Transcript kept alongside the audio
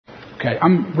Okay,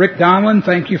 I'm Rick Donlin.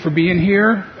 Thank you for being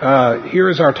here. Here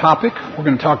is our topic. We're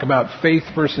going to talk about faith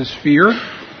versus fear.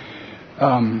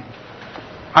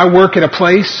 I work at a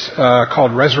place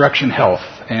called Resurrection Health,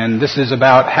 and this is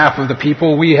about half of the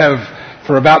people. We have,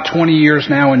 for about 20 years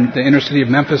now in the inner city of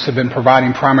Memphis, have been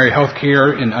providing primary health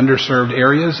care in underserved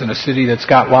areas in a city that's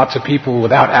got lots of people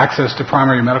without access to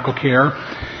primary medical care.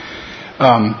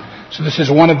 So this is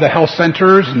one of the health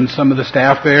centers and some of the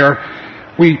staff there.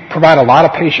 We provide a lot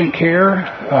of patient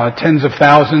care, tens of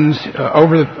thousands.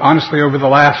 Over the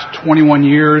last 21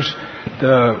 years,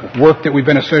 the work that we've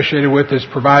been associated with has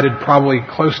provided probably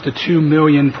close to 2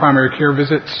 million primary care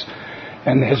visits,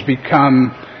 and has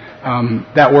become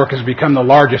that work has become the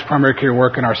largest primary care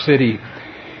work in our city.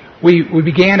 We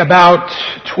began about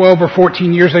 12 or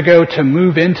 14 years ago to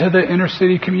move into the inner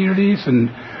city communities,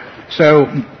 and so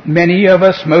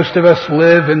most of us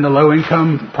live in the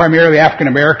low-income, primarily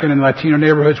African-American and Latino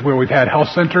neighborhoods where we've had health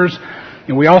centers.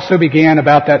 And we also began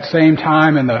about that same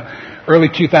time in the early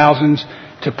 2000s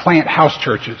to plant house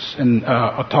churches. And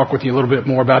I'll talk with you a little bit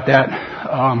more about that.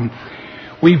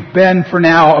 We've been, for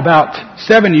now, about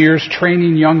 7 years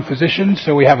training young physicians.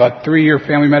 So we have a 3-year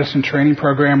family medicine training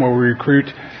program where we recruit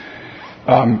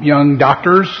young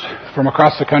doctors from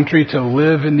across the country to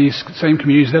live in these same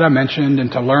communities that I mentioned and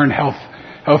to learn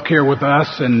healthcare with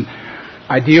us, and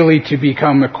ideally to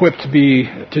become equipped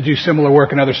to do similar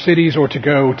work in other cities or to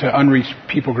go to unreached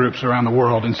people groups around the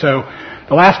world. And so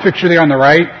the last picture there on the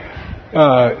right,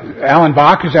 Alan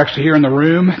Bach, who's actually here in the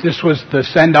room, this was the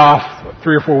send-off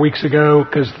 3 or 4 weeks ago,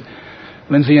 because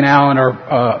Lindsay and Alan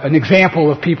are an example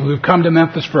of people who've come to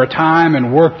Memphis for a time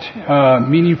and worked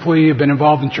meaningfully, have been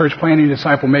involved in church planting and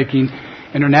disciple making,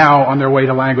 and are now on their way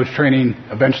to language training,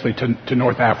 eventually to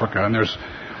North Africa. And there's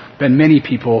been many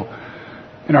people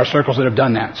in our circles that have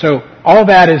done that. So all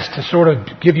that is to sort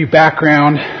of give you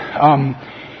background.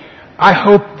 I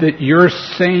hope that your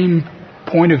same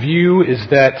point of view is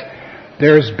that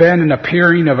there's been an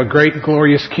appearing of a great and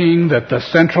glorious King, that the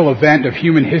central event of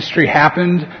human history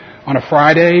happened on a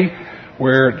Friday,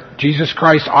 where Jesus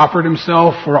Christ offered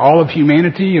himself for all of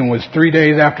humanity and was 3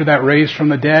 days after that raised from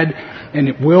the dead, and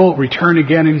it will return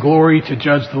again in glory to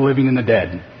judge the living and the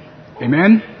dead.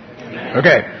 Amen? Amen.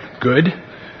 Okay, good.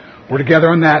 We're together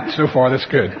on that so far. That's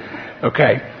good.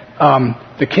 Okay.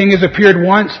 The King has appeared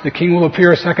once. The King will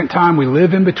appear a second time. We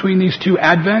live in between these two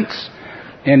advents.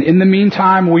 And in the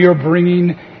meantime, we are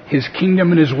bringing his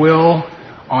kingdom and his will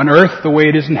on earth the way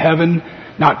it is in heaven.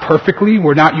 Not perfectly.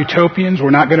 We're not utopians.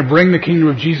 We're not going to bring the kingdom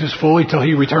of Jesus fully till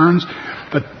he returns.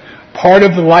 But part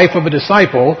of the life of a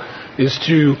disciple is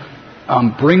to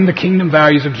bring the kingdom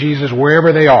values of Jesus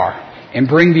wherever they are, and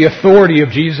bring the authority of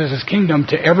Jesus' kingdom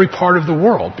to every part of the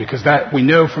world, because that we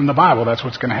know from the Bible that's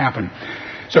what's going to happen.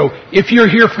 So if you're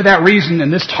here for that reason,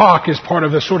 and this talk is part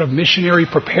of the sort of missionary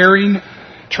preparing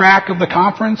track of the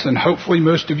conference, and hopefully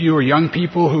most of you are young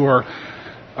people who are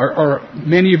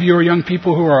many of you are young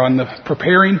people who are on the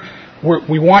preparing.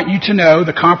 We want you to know,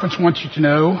 the conference wants you to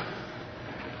know,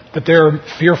 that there are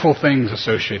fearful things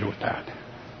associated with that.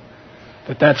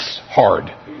 That's hard.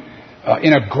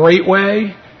 In a great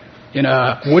way, in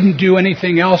a wouldn't do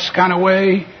anything else kind of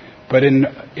way, but in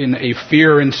a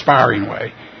fear-inspiring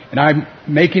way. And I'm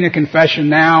making a confession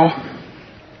now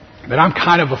that I'm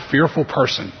kind of a fearful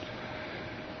person.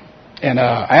 And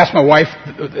I asked my wife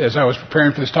as I was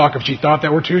preparing for this talk if she thought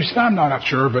that were true. She said, I'm not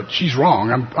sure, but she's wrong.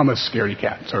 I'm a scaredy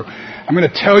cat. So I'm going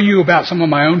to tell you about some of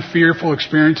my own fearful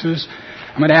experiences.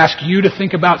 I'm going to ask you to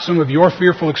think about some of your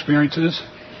fearful experiences.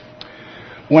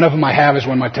 One of them I have is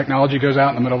when my technology goes out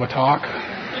in the middle of a talk.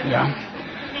 Yeah.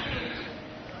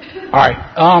 All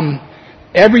right.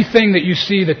 Everything that you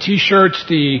see, the T-shirts,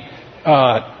 the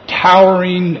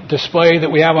towering display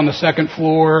that we have on the second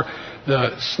floor,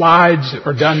 the slides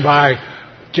are done by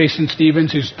Jason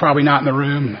Stevens, who's probably not in the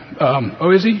room. Oh,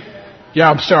 is he?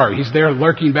 Yeah, I'm sorry. He's there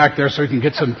lurking back there so he can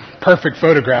get some perfect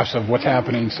photographs of what's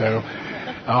happening. So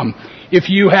if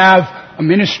you have a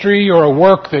ministry or a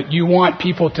work that you want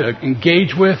people to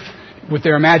engage with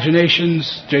their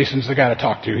imaginations, Jason's the guy to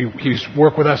talk to. He's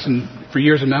worked with us for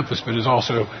years in Memphis, but is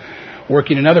also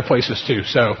working in other places too.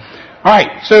 So, all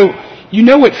right. So you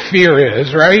know what fear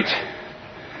is, right?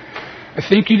 I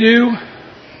think you do.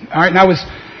 All right. And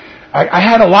I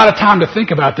had a lot of time to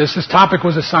think about this. This topic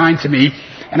was assigned to me,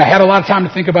 and I had a lot of time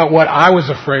to think about what I was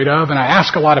afraid of, and I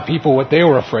asked a lot of people what they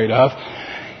were afraid of.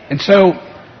 And so,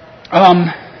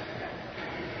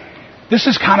 this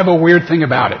is kind of a weird thing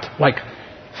about it. Like,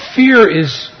 fear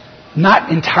is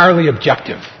not entirely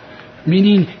objective,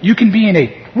 meaning you can be in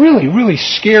a really, really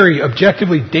scary,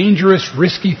 objectively dangerous,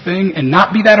 risky thing and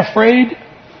not be that afraid,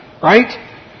 right?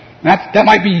 That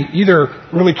might be either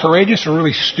really courageous or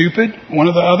really stupid, one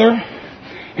or the other.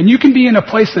 And you can be in a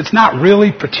place that's not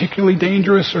really particularly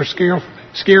dangerous or scary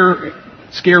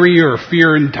or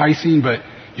fear enticing, but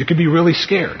you could be really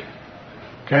scared.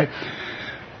 Okay?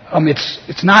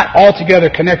 It's not altogether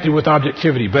connected with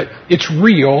objectivity, but it's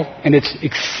real and it's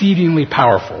exceedingly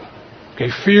powerful. Okay?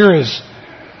 Fear is,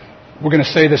 we're going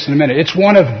to say this in a minute, it's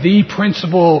one of the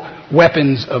principal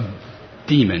weapons of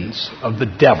demons, of the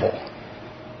devil.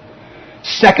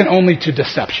 Second only to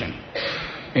deception.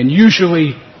 And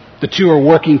usually the two are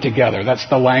working together. That's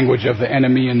the language of the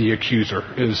enemy and the accuser,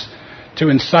 is to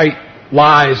incite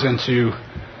lies and to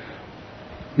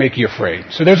make you afraid.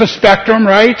 So there's a spectrum,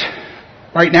 right?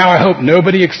 Right now I hope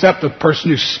nobody except the person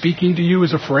who's speaking to you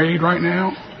is afraid right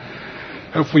now.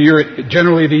 Hopefully you're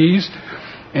generally at ease.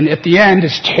 And at the end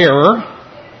is terror,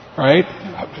 right?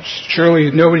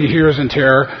 Surely nobody here is in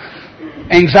terror.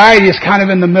 Anxiety is kind of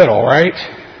in the middle, right?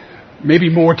 Maybe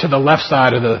more to the left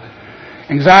side of the...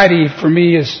 Anxiety for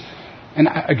me is, and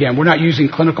again, we're not using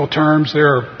clinical terms.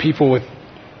 There are people with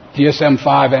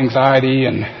DSM-5 anxiety,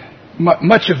 and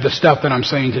much of the stuff that I'm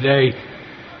saying today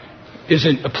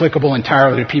isn't applicable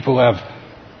entirely to people who have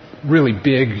really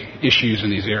big issues in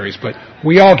these areas. But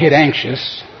we all get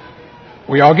anxious.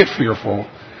 We all get fearful.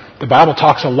 The Bible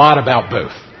talks a lot about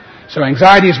both. So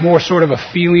anxiety is more sort of a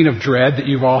feeling of dread that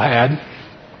you've all had.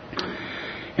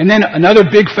 And then another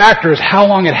big factor is how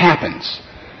long it happens.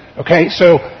 Okay,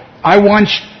 so I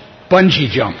once bungee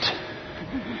jumped.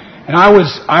 And I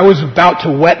was about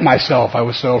to wet myself. I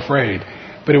was so afraid.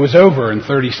 But it was over in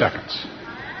 30 seconds.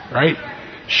 Right?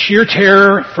 Sheer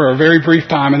terror for a very brief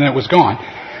time, and then it was gone.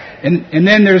 And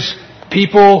then there's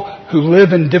people who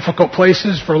live in difficult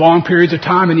places for long periods of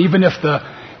time, and even if the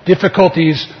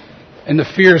difficulties and the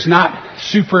fear is not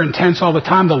super intense all the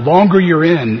time, the longer you're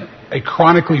in a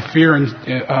chronically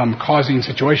fear-causing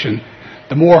situation,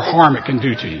 the more harm it can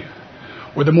do to you,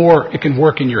 or the more it can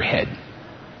work in your head.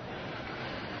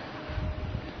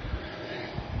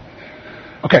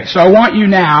 Okay, so I want you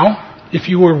now, if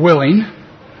you were willing,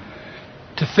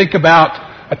 to think about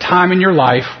a time in your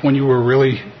life when you were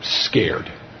really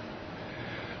scared.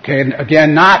 Okay, and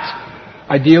again, not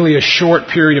ideally a short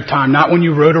period of time, not when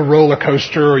you rode a roller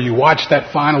coaster or you watched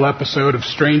that final episode of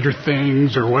Stranger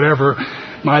Things or whatever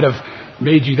might have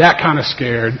made you that kind of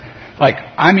scared. Like,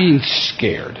 I mean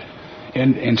scared.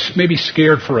 And maybe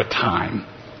scared for a time.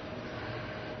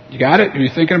 You got it? Are you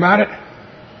thinking about it?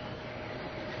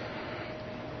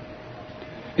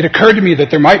 It occurred to me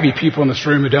that there might be people in this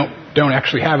room who don't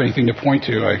actually have anything to point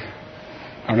to.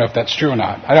 I don't know if that's true or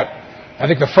not. I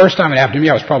think the first time it happened to me,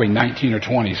 I was probably 19 or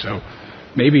 20, so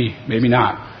maybe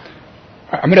not.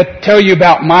 I'm going to tell you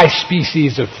about my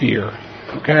species of fear.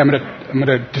 Okay, I'm going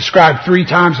to describe 3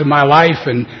 times of my life,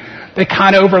 and they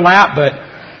kind of overlap, but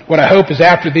what I hope is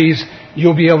after these,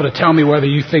 you'll be able to tell me whether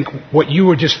you think what you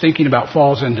were just thinking about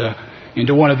falls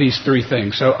into one of these 3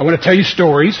 things. So I want to tell you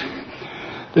stories.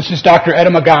 This is Dr. Etta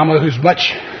Magama, who's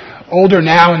much older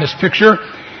now in this picture.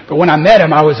 But when I met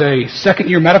him, I was a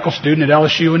second-year medical student at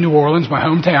LSU in New Orleans, my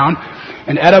hometown.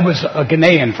 And Etta was a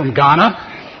Ghanaian from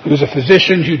Ghana. He was a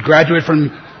physician who'd graduated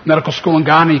from medical school in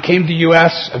Ghana. He came to the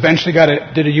U.S., eventually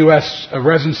did a U.S.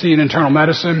 residency in internal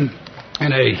medicine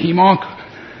and a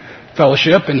HEMONC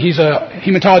fellowship. And he's a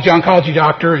hematology-oncology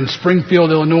doctor in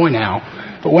Springfield, Illinois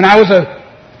now. But when I was a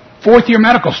fourth-year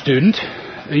medical student,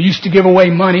 they used to give away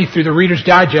money through the Reader's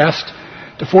Digest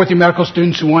to fourth-year medical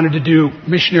students who wanted to do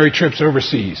missionary trips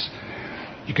overseas.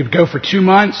 You could go for 2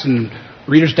 months, and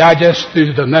Reader's Digest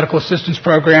through the medical assistance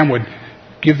program would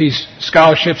give these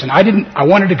scholarships. And I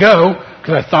wanted to go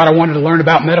because I thought I wanted to learn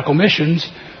about medical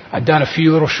missions. I'd done a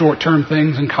few little short-term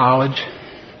things in college,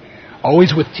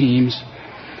 always with teams.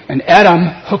 And Adam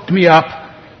hooked me up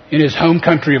in his home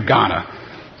country of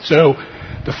Ghana. So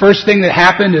the first thing that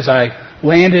happened is I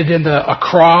landed in the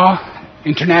Accra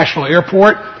International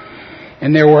Airport,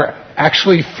 and there were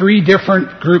actually 3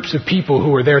 different groups of people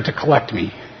who were there to collect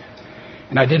me.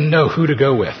 And I didn't know who to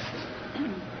go with.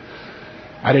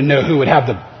 I didn't know who would have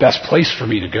the best place for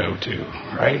me to go to,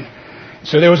 right?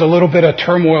 So there was a little bit of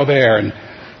turmoil there.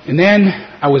 And then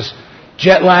I was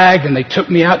jet lagged, and they took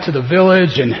me out to the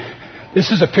village, and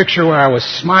this is a picture where I was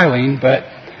smiling, but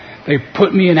they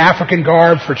put me in African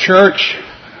garb for church,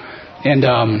 and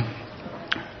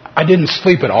I didn't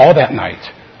sleep at all that night.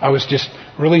 I was just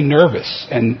really nervous.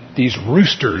 And these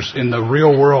roosters in the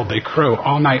real world, they crow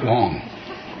all night long.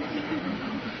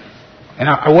 And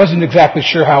I wasn't exactly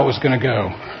sure how it was going to go.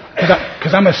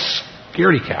 Because I'm a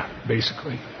scaredy cat,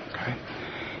 basically. Okay?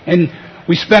 And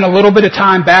we spent a little bit of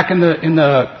time back in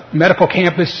the medical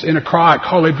campus in Accra at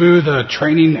Kolebu, the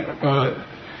training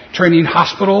training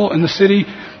hospital in the city,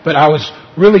 but I was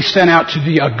really sent out to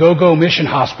the Agogo Mission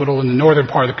Hospital in the northern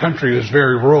part of the country. It was a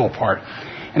very rural part.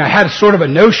 And I had sort of a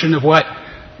notion of what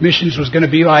missions was going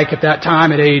to be like at that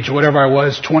time, at age whatever I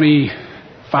was,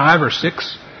 25 or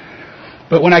 6.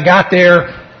 But when I got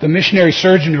there, the missionary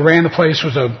surgeon who ran the place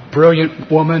was a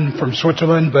brilliant woman from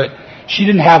Switzerland, but she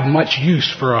didn't have much use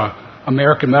for an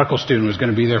American medical student who was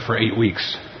going to be there for 8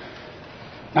 weeks.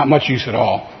 Not much use at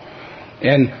all.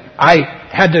 And I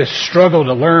had to struggle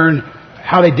to learn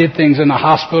how they did things in the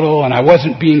hospital, and I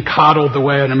wasn't being coddled the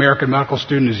way an American medical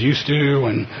student is used to.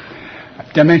 And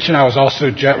I mentioned I was also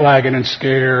jet lagging and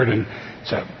scared. And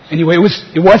so anyway,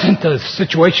 it wasn't the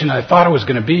situation I thought it was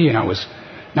going to be, and I was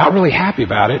not really happy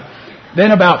about it.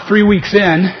 Then about 3 weeks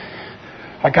in,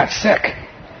 I got sick.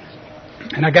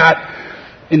 And I got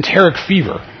enteric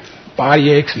fever,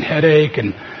 body aches and headache,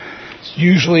 and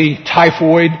usually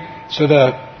typhoid. So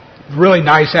the really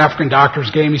nice African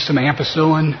doctors gave me some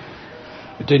ampicillin.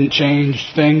 It didn't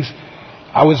change things.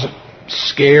 I was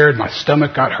scared. My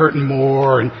stomach got hurting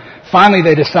more. And finally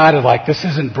they decided, like, this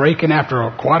isn't breaking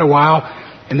after quite a while.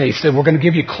 And they said, we're going to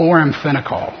give you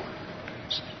chloramphenicol.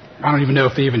 I don't even know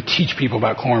if they even teach people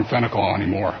about chloramphenicol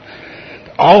anymore.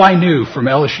 All I knew from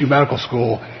LSU Medical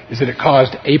School is that it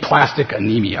caused aplastic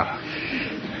anemia.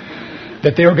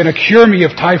 That they were going to cure me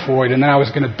of typhoid and then I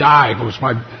was going to die because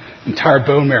my entire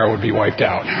bone marrow would be wiped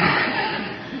out.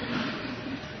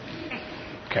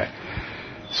 Okay.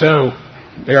 So,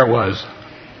 there it was.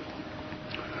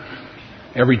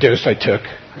 Every dose I took,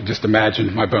 I just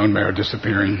imagined my bone marrow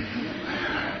disappearing.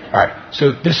 Alright,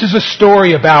 so this is a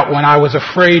story about when I was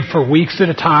afraid for weeks at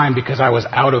a time because I was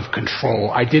out of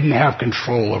control. I didn't have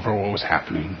control over what was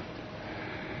happening.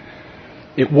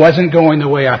 It wasn't going the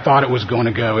way I thought it was going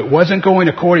to go. It wasn't going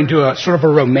according to a sort of a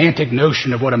romantic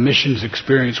notion of what a missions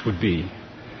experience would be.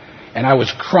 And I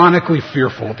was chronically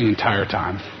fearful the entire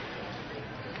time.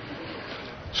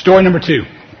 Story number 2.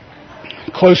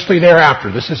 Closely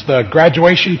thereafter. This is the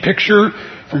graduation picture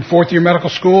from 4th year medical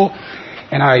school.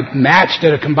 And I matched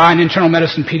at a combined internal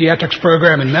medicine pediatrics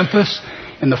program in Memphis.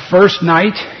 And the first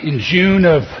night in June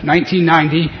of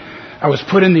 1990, I was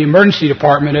put in the emergency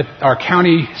department at our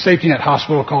county safety net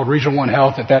hospital called Regional 1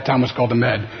 Health. At that time it was called the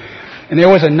Med. And there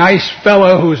was a nice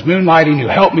fellow who was moonlighting who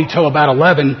helped me till about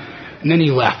 11, and then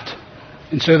he left.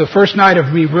 And so the first night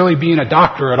of me really being a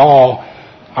doctor at all,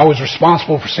 I was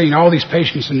responsible for seeing all these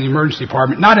patients in the emergency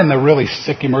department, not in the really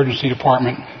sick emergency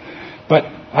department, but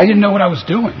I didn't know what I was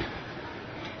doing.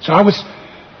 So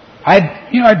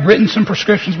I'd written some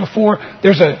prescriptions before.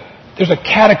 There's a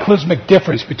cataclysmic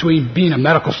difference between being a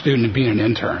medical student and being an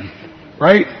intern,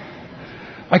 right?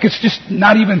 Like it's just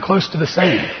not even close to the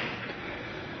same.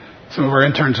 Some of our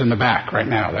interns in the back right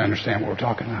now, they understand what we're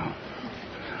talking about.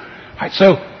 All right,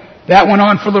 so that went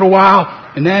on for a little while,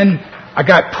 and then I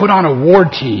got put on a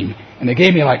ward team, and they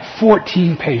gave me like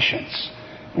 14 patients.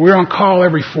 We were on call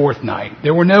every 4th night.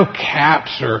 There were no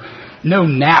caps or no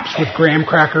naps with graham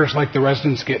crackers like the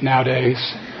residents get nowadays.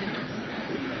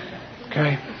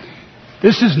 Okay?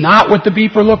 This is not what the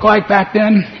beeper looked like back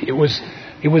then. It was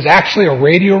actually a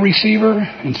radio receiver,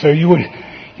 and so you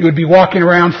would be walking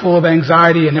around full of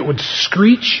anxiety, and it would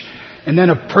screech, and then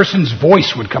a person's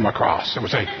voice would come across. It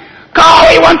would say, "Call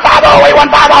 815,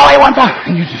 815, 815,"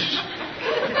 and you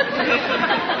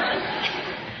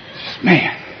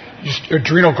man, your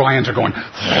adrenal glands are going.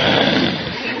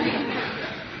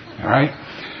 All right.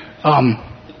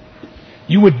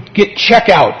 You would get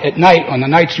checkout at night on the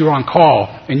nights you were on call,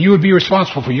 and you would be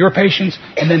responsible for your patients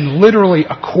and then literally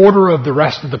a quarter of the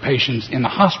rest of the patients in the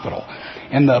hospital.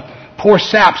 And the poor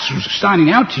saps who's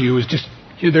signing out to you is just,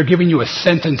 they're giving you a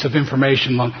sentence of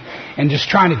information and just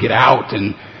trying to get out.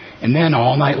 And then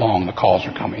all night long the calls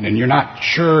are coming, and you're not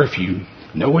sure if you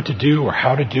know what to do or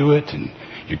how to do it, and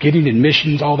you're getting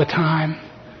admissions all the time.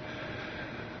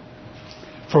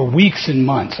 For weeks and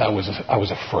months I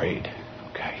was afraid.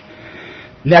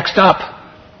 Next up,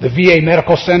 the VA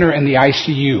Medical Center and the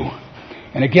ICU.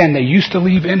 And again, they used to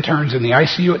leave interns in the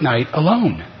ICU at night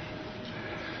alone.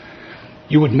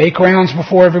 You would make rounds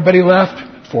before everybody left,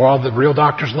 before all the real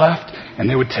doctors left, and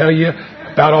they would tell you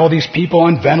about all these people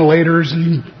on ventilators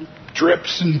and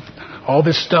drips and all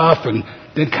this stuff, and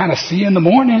then kind of see you in the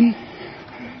morning.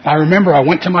 I remember I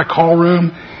went to my call room,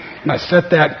 and I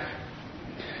set that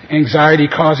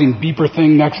anxiety-causing beeper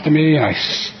thing next to me, and I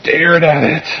stared at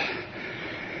it.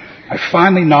 I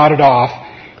finally nodded off,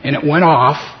 and it went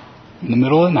off in the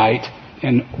middle of the night,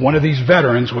 and one of these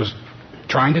veterans was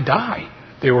trying to die.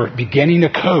 They were beginning a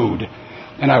code,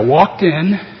 and I walked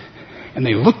in, and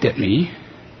they looked at me,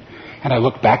 and I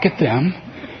looked back at them,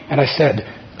 and I said,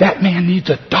 "That man needs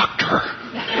a doctor."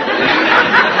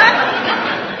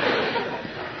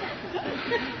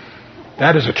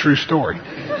 That is a true story.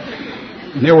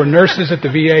 And there were nurses at the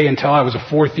VA until I was a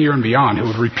fourth year and beyond who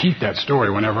would repeat that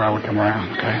story whenever I would come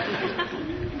around, okay?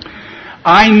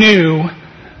 I knew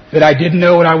that I didn't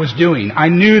know what I was doing. I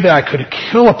knew that I could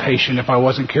kill a patient if I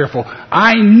wasn't careful.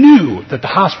 I knew that the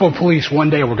hospital police one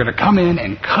day were going to come in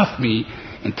and cuff me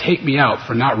and take me out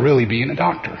for not really being a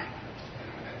doctor.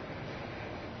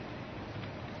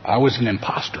 I was an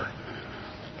imposter,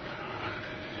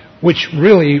 which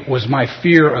really was my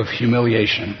fear of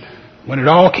humiliation. When it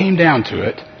all came down to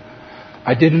it,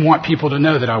 I didn't want people to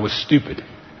know that I was stupid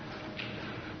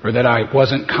or that I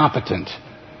wasn't competent.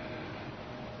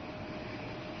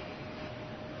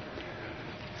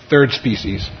 Third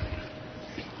species,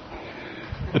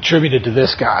 attributed to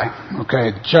this guy.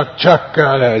 Okay, Chuck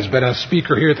has been a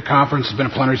speaker here at the conference, has been a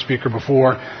plenary speaker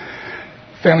before.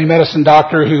 Family medicine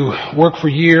doctor who worked for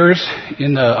years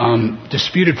in the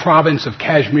disputed province of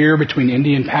Kashmir between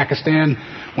India and Pakistan,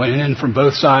 went in from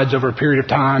both sides over a period of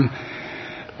time,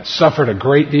 suffered a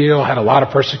great deal, had a lot of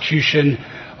persecution.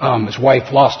 His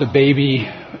wife lost a baby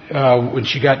when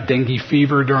she got dengue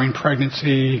fever during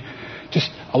pregnancy. Just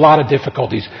a lot of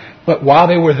difficulties. But while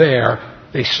they were there,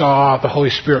 they saw the Holy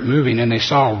Spirit moving, and they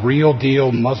saw real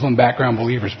deal Muslim background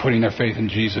believers putting their faith in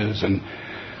Jesus, and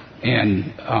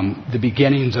the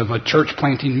beginnings of a church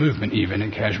planting movement even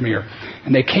in Kashmir.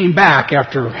 And they came back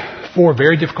after 4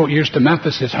 very difficult years to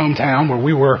Memphis, his hometown, where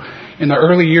we were in the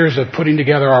early years of putting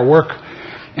together our work.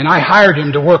 And I hired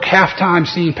him to work half-time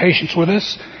seeing patients with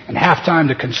us and half-time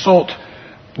to consult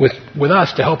with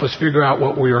us to help us figure out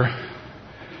what we were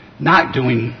not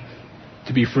doing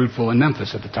to be fruitful in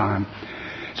Memphis at the time.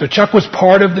 So Chuck was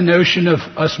part of the notion of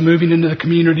us moving into the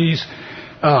communities.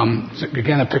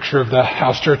 Again, a picture of the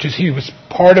house churches. He was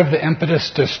part of the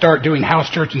impetus to start doing house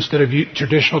church instead of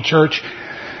traditional church.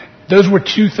 Those were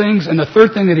 2 things. And the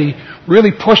third thing that he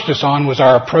really pushed us on was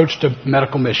our approach to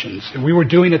medical missions. And we were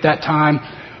doing at that time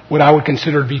what I would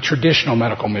consider to be traditional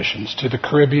medical missions to the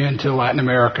Caribbean, to Latin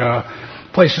America,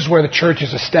 places where the church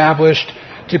is established.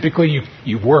 Typically,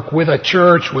 you work with a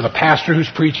church, with a pastor who's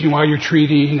preaching while you're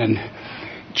treating. And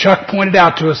Chuck pointed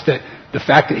out to us that the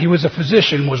fact that he was a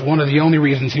physician was one of the only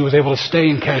reasons he was able to stay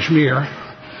in Kashmir,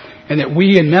 and that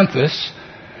we in Memphis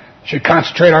should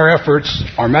concentrate our efforts,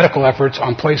 our medical efforts,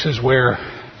 on places where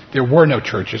there were no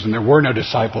churches and there were no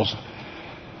disciples.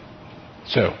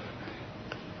 So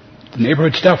the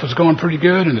neighborhood stuff was going pretty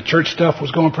good, and the church stuff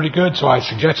was going pretty good, so I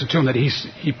suggested to him that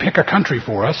he pick a country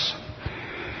for us.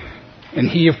 And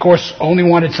he, of course, only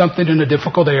wanted something in a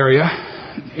difficult area.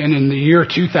 And in the year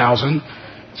 2000,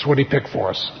 that's what he picked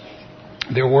for us.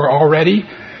 There were already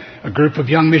a group of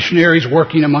young missionaries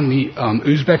working among the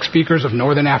Uzbek speakers of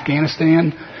northern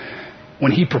Afghanistan.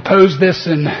 When he proposed this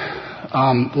in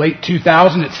late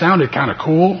 2000, it sounded kind of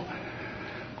cool.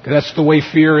 That's the way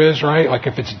fear is, right? Like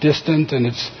if it's distant and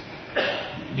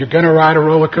you're going to ride a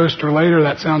roller coaster later,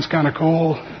 that sounds kind of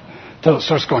cool. Until it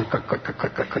starts going click, click, click,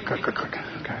 click, click, click, click, click, click.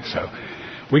 Okay, so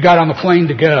we got on the plane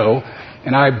to go,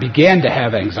 and I began to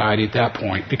have anxiety at that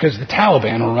point because the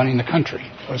Taliban were running the country.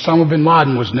 Osama bin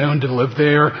Laden was known to live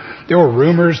there. There were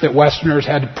rumors that Westerners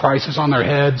had prices on their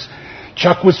heads.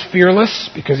 Chuck was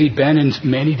fearless because he'd been in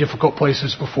many difficult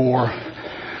places before.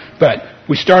 But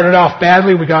we started off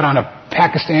badly. We got on a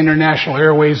Pakistan International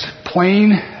Airways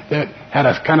plane that had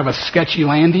a kind of a sketchy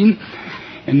landing.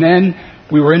 And then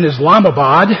we were in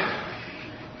Islamabad,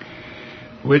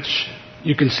 which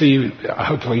you can see,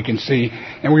 hopefully you can see.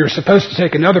 And we were supposed to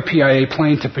take another PIA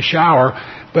plane to Peshawar,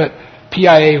 but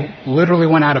PIA literally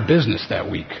went out of business that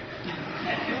week.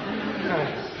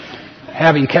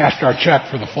 Having cashed our check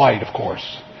for the flight, of course.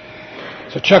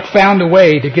 So Chuck found a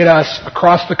way to get us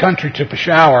across the country to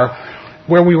Peshawar,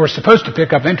 where we were supposed to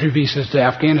pick up entry visas to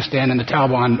Afghanistan and the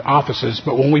Taliban offices,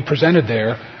 but when we presented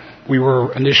there, we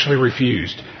were initially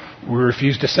refused. We were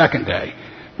refused a second day.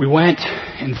 We went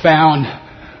and found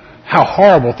how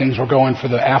horrible things were going for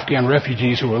the Afghan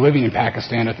refugees who were living in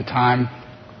Pakistan at the time.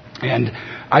 And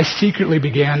I secretly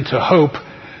began to hope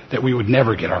that we would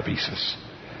never get our visas.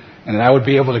 And that I would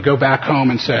be able to go back home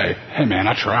and say, hey man,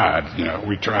 I tried.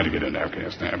 We tried to get into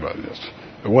Afghanistan, but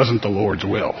it wasn't the Lord's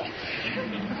will.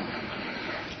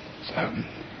 So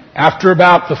after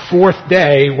about the 4th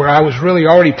day, where I was really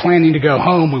already planning to go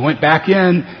home, we went back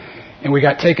in and we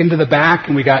got taken to the back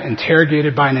and we got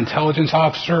interrogated by an intelligence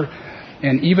officer.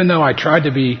 And even though I tried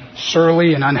to be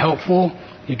surly and unhelpful,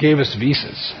 he gave us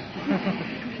visas.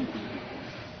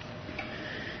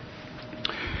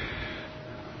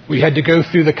 We had to go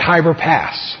through the Khyber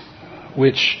Pass,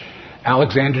 which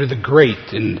Alexander the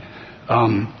Great and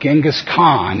Genghis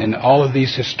Khan and all of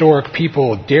these historic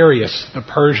people, Darius the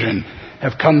Persian,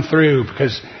 have come through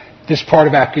because this part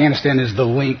of Afghanistan is the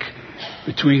link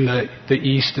between the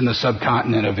East and the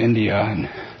subcontinent of India. And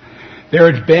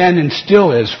there had been, and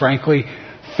still is, frankly,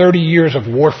 30 years of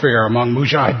warfare among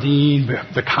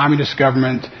Mujahideen, the communist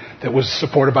government that was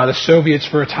supported by the Soviets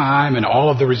for a time, and all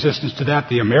of the resistance to that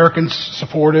the Americans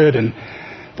supported, and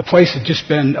the place had just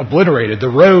been obliterated. The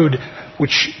road,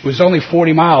 which was only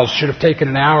 40 miles, should have taken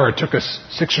an hour. It took us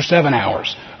 6 or 7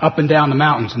 hours up and down the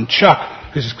mountains. And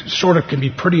Chuck, who sort of can be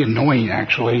pretty annoying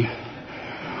actually,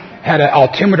 had an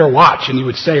altimeter watch, and he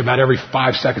would say about every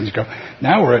 5 seconds, he'd go,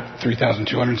 now we're at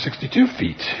 3,262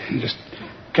 feet. And just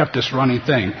kept this running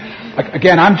thing.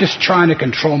 Again, I'm just trying to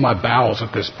control my bowels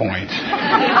at this point.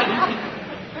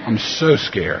 I'm so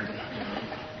scared.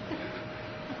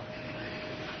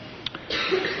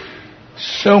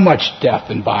 So much death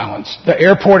and violence. The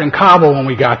airport in Kabul when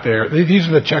we got there, these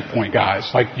are the checkpoint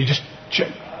guys. Like, you just check.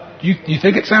 You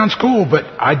think it sounds cool, but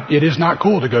it is not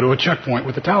cool to go to a checkpoint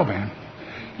with the Taliban,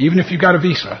 even if you've got a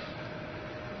visa.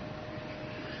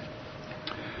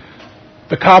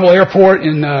 The Kabul airport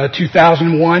in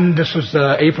 2001, this was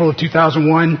April of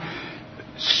 2001,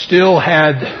 still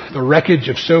had the wreckage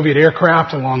of Soviet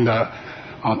aircraft along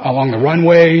the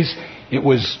runways. It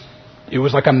was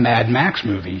like a Mad Max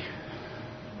movie.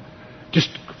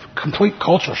 Just complete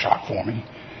culture shock for me.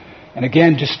 And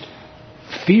again, just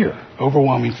fear,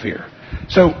 overwhelming fear.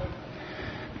 So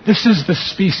this is the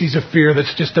species of fear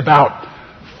that's just about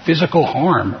physical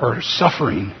harm or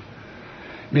suffering.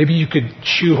 Maybe you could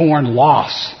shoehorn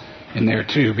loss in there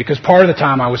too, because part of the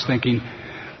time I was thinking,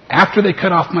 after they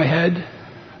cut off my head,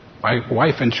 my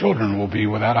wife and children will be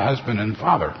without a husband and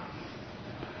father.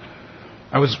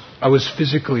 I was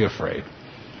physically afraid.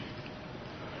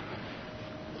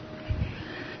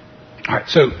 All right,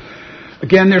 so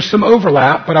again, there's some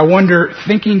overlap, but I wonder,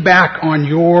 thinking back on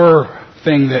your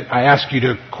thing that I asked you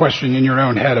to question in your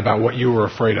own head about what you were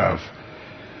afraid of,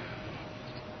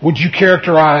 would you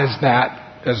characterize that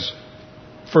as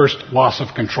first loss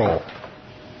of control?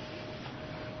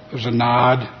 There's a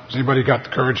nod. Has anybody got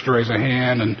the courage to raise a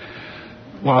hand? And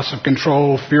loss of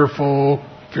control, fearful.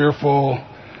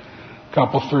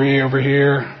 Couple 3 over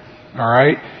here. All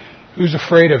right. Who's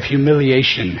afraid of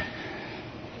humiliation?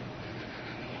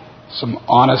 Some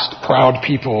honest, proud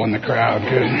people in the crowd.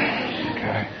 Good.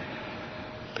 Okay.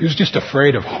 Who's just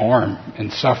afraid of harm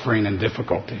and suffering and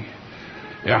difficulty?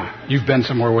 Yeah. You've been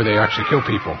somewhere where they actually kill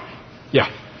people. Yeah.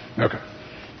 Okay.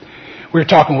 We were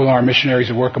talking with our missionaries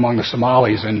who work among the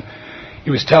Somalis, and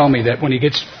he was telling me that when he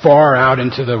gets far out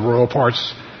into the rural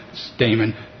parts,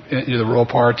 Damon, into the rural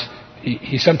parts,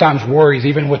 he sometimes worries,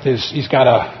 even with he's got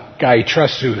a guy he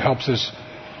trusts who helps us,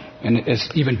 and it's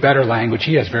even better language.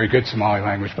 He has very good Somali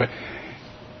language, but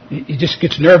he just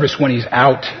gets nervous when he's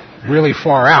out, really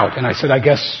far out. And I said, I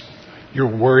guess you're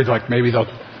worried like maybe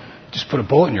they'll just put a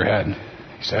bullet in your head.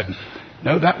 He said,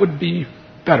 no, that would be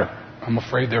better. I'm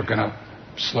afraid they're going to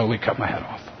slowly cut my head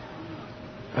off.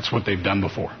 That's what they've done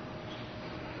before.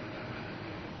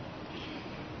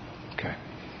 Okay.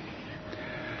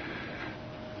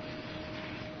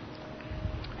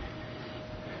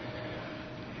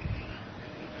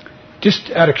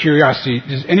 Just out of curiosity,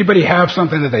 does anybody have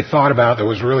something that they thought about that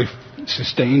was really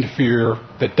sustained fear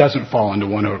that doesn't fall into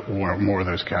one or more of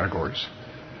those categories?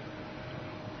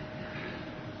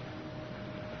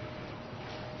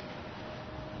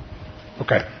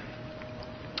 Okay.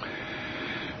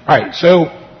 All right, so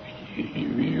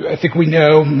I think we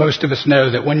know, most of us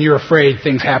know, that when you're afraid,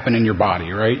 things happen in your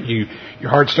body, right? Your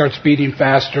heart starts beating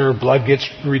faster, blood gets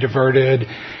rediverted,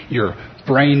 your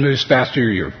brain moves faster,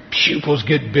 your pupils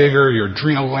get bigger, your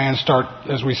adrenal glands start,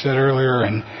 as we said earlier,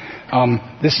 and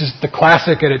this is the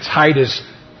classic at its height is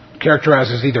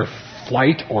characterized as either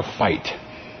flight or fight.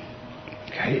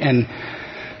 Okay, and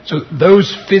so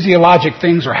those physiologic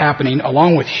things are happening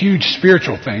along with huge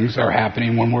spiritual things that are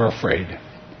happening when we're afraid.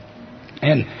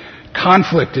 And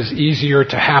conflict is easier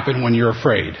to happen when you're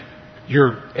afraid.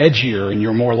 You're edgier and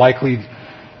you're more likely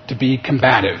to be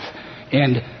combative.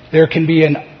 And there can be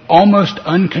an almost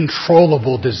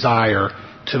uncontrollable desire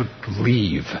to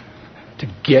leave, to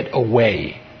get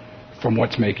away from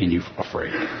what's making you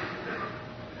afraid.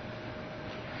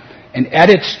 And at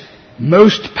its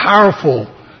most powerful,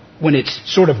 when it's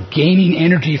sort of gaining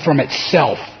energy from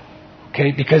itself,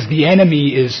 okay, because the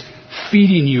enemy is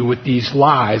feeding you with these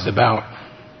lies about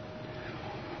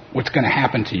what's going to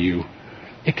happen to you,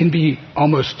 it can be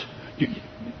almost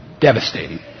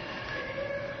devastating.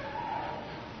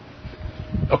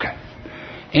 Okay.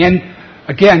 And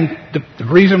again, the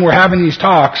reason we're having these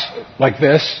talks like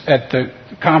this at the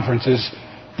conference is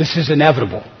this is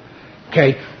inevitable.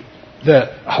 Okay.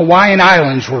 The Hawaiian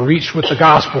Islands were reached with the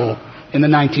gospel in the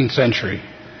 19th century.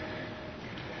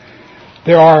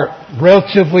 There are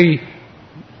relatively,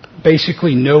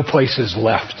 basically no places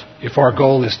left if our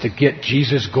goal is to get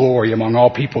Jesus' glory among all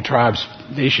people, tribes,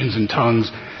 nations, and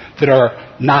tongues that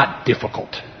are not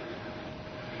difficult.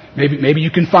 Maybe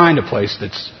you can find a place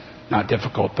that's not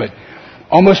difficult, but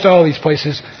almost all of these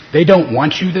places, they don't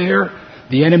want you there.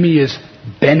 The enemy is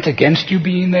bent against you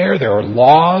being there. There are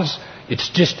laws. It's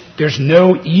just, there's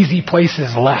no easy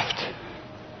places left.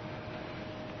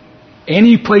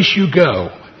 Any place you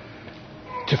go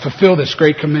to fulfill this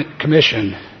great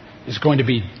commission is going to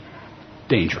be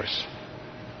dangerous,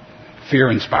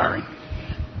 fear-inspiring.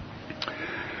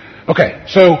 Okay,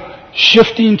 so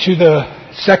shifting to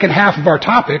the second half of our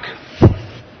topic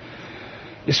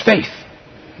is faith.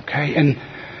 Okay, and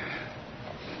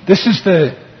this is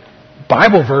the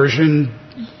Bible version,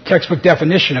 textbook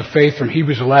definition of faith from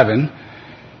Hebrews 11.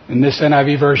 In this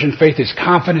NIV version, faith is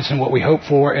confidence in what we hope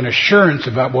for and assurance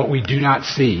about what we do not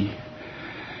see.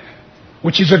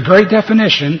 Which is a great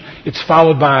definition. It's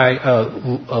followed by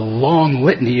a long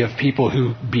litany of people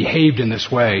who behaved in this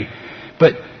way.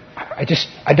 But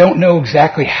I don't know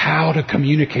exactly how to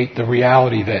communicate the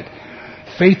reality that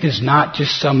faith is not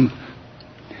just some...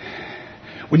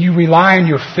 When you rely on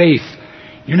your faith,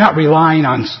 you're not relying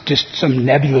on just some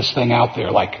nebulous thing out there.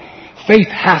 Like, faith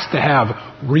has to have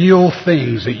real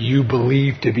things that you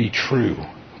believe to be true.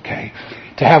 Okay?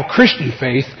 To have Christian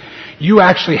faith, you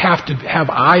actually have to have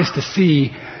eyes to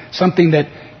see something that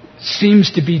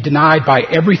seems to be denied by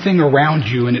everything around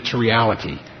you in its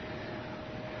reality.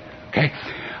 Okay?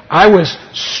 I was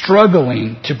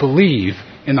struggling to believe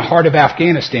in the heart of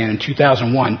Afghanistan in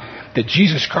 2001 that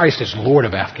Jesus Christ is Lord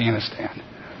of Afghanistan.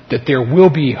 That there will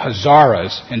be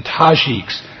Hazaras and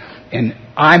Tajiks and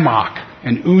Imok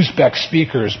and Uzbek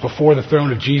speakers before the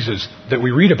throne of Jesus that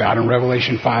we read about in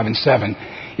Revelation 5 and 7.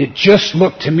 It just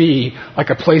looked to me like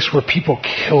a place where people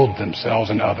killed themselves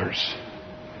and others.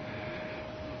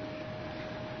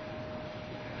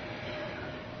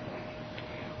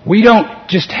 We don't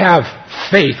just have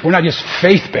faith. We're not just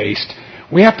faith-based.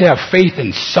 We have to have faith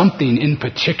in something in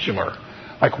particular.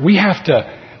 Like, we have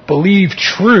to believe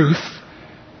truth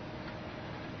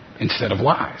instead of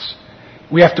lies.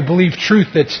 We have to believe truth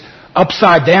that's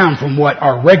upside down from what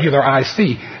our regular eyes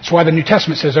see. That's why the New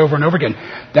Testament says over and over again,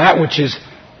 that which is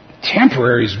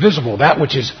temporary is visible. That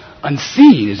which is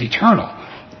unseen is eternal.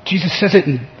 Jesus says it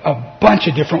in a bunch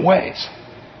of different ways.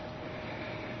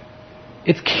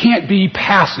 It can't be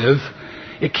passive.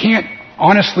 It can't,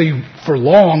 honestly, for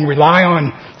long, rely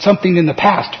on something in the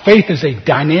past. Faith is a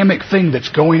dynamic thing that's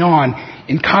going on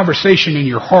in conversation in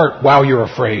your heart while you're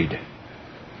afraid.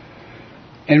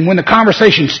 And when the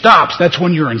conversation stops, that's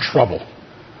when you're in trouble.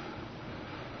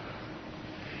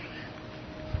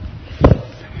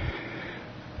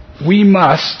 We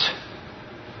must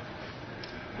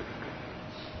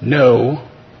know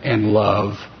and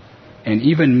love and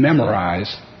even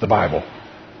memorize the Bible.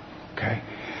 Okay?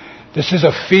 This is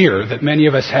a fear that many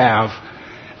of us have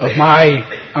of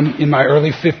I'm in my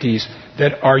early 50s,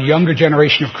 that our younger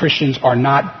generation of Christians are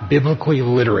not biblically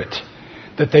literate,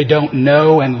 that they don't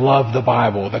know and love the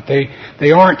Bible, that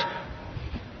they aren't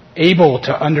able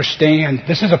to understand.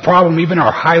 This is a problem even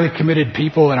our highly committed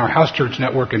people in our house church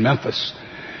network in Memphis.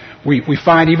 We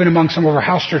find even among some of our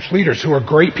house church leaders who are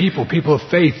great people of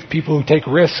faith, people who take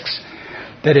risks,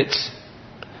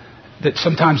 that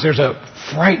sometimes there's a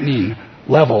frightening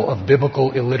level of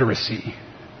biblical illiteracy.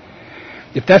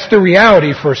 If that's the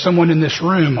reality for someone in this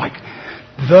room, like,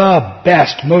 the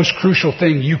best, most crucial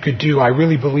thing you could do, I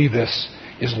really believe this,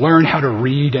 is learn how to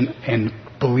read and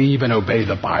believe and obey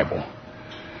the Bible.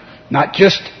 Not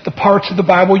just the parts of the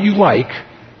Bible you like,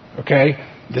 okay?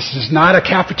 This is not a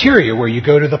cafeteria where you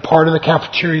go to the part of the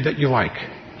cafeteria that you like.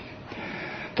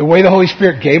 The way the Holy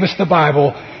Spirit gave us the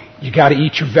Bible, you got to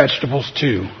eat your vegetables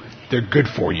too. They're good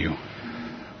for you.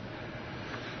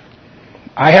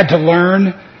 I had to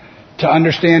learn to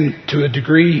understand, to a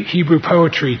degree, Hebrew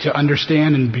poetry, to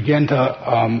understand and begin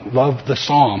to love the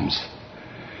Psalms.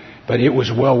 But it was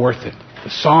well worth it. The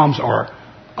Psalms are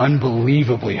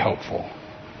unbelievably helpful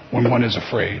when one is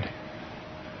afraid.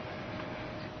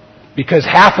 Because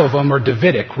half of them are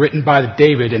Davidic, written by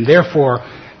David, and therefore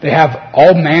they have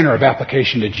all manner of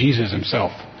application to Jesus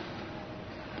himself.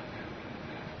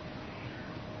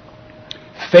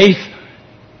 Faith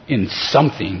in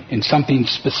something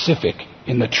specific,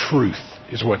 in the truth,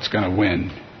 is what's going to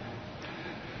win.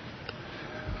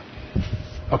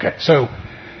 Okay, so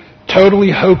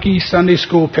totally hokey Sunday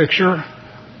school picture,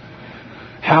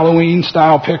 Halloween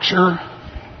style picture.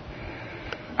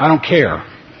 I don't care.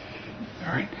 All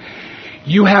right.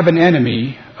 You have an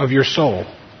enemy of your soul.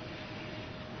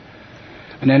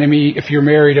 An enemy, if you're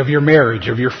married, of your marriage,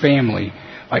 of your family.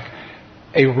 Like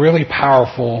a really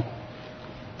powerful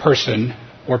person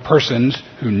or persons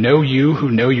who know you, who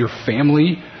know your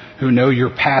family, who know your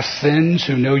past sins,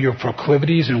 who know your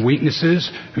proclivities and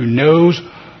weaknesses, who knows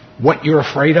what you're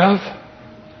afraid of,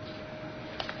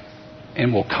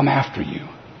 and will come after you.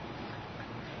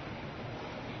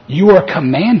 You are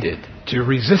commanded to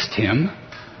resist him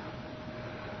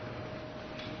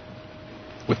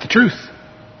with the truth.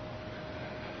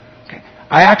 Okay.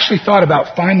 I actually thought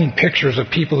about finding pictures of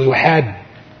people who had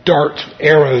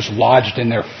arrows lodged in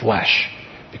their flesh.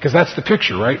 Because that's the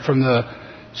picture, right? From the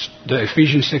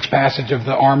Ephesians 6 passage of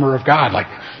the armor of God. Like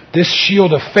this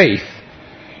shield of faith,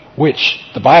 which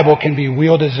the Bible can be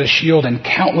wielded as a shield in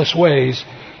countless ways,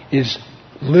 is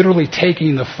literally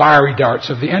taking the fiery darts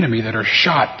of the enemy that are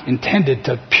shot, intended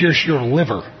to pierce your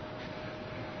liver.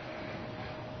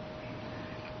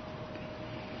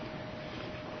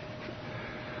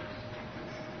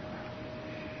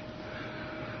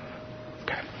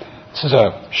 Okay. This is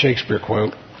a Shakespeare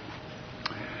quote.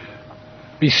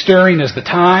 Be stirring as the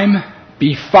time,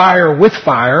 be fire with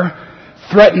fire,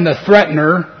 threaten the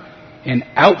threatener, and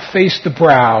outface the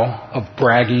brow of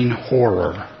bragging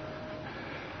horror.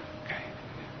 Okay.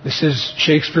 This is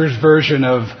Shakespeare's version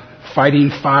of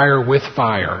fighting fire with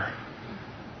fire.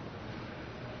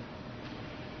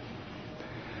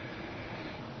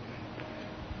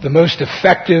 The most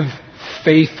effective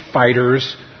faith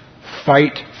fighters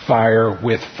fight fire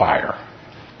with fire.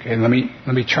 Okay, let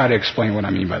me try to explain what I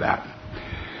mean by that.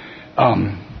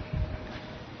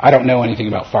 I don't know anything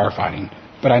about firefighting,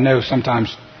 but I know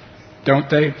sometimes, don't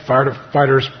they?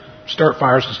 Firefighters start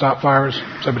fires to stop fires.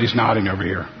 Somebody's nodding over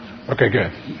here. Okay,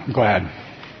 good. I'm glad.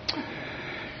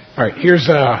 All right, here's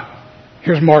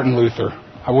Martin Luther.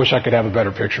 I wish I could have a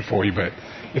better picture for you, but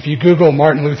if you Google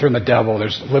Martin Luther and the devil,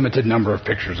 there's a limited number of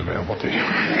pictures available to you.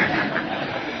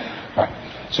 All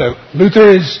right, so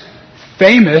Luther is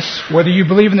famous, whether you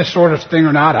believe in this sort of thing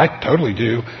or not. I totally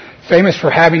do. Famous for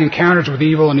having encounters with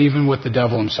evil and even with the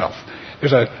devil himself.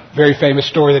 There's a very famous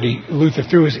story that Luther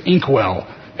threw his inkwell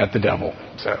at the devil.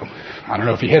 So I don't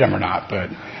know if he hit him or not, but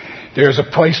there's a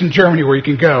place in Germany where you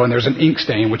can go and there's an ink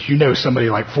stain, which somebody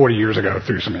like 40 years ago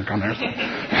threw some ink on there.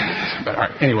 But all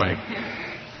right, anyway,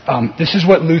 this is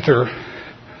what Luther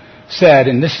said,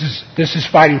 and this is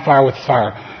fighting fire with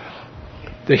fire.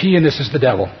 The he and this is the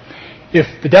devil.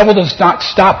 If the devil does not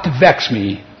stop to vex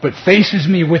me, but faces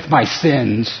me with my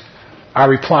sins, I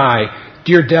reply,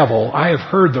 dear devil, I have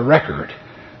heard the record,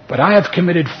 but I have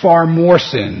committed far more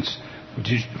sins,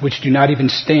 which do not even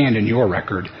stand in your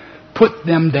record. Put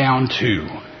them down too.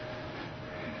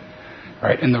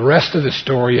 Right? And the rest of the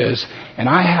story is, and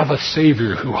I have a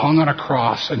Savior who hung on a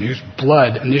cross and whose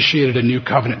blood initiated a new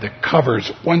covenant that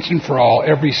covers once and for all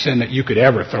every sin that you could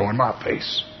ever throw in my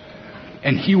face.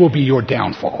 And he will be your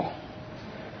downfall.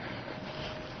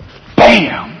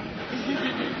 Bam!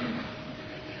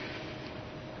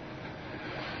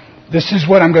 This is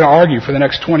what I'm going to argue for the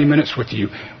next 20 minutes with you.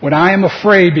 When I am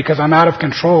afraid because I'm out of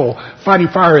control, fighting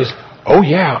fire is, oh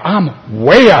yeah, I'm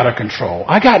way out of control.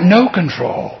 I got no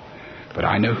control. But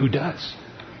I know who does.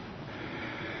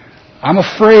 I'm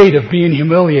afraid of being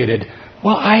humiliated.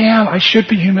 Well, I am. I should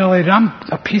be humiliated. I'm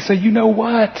a piece of you know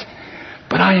what.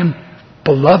 But I am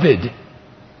beloved.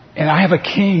 And I have a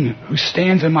king who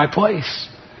stands in my place.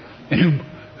 And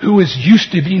who is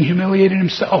used to being humiliated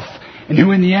himself. And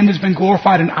who in the end has been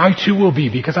glorified, and I too will be,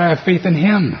 because I have faith in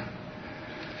him.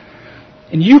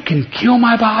 And you can kill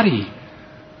my body,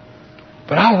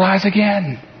 but I'll rise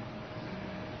again.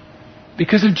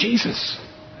 Because of Jesus.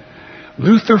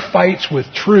 Luther fights with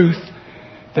truth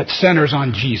that centers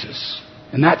on Jesus.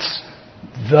 And that's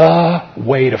the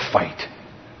way to fight.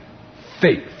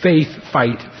 Faith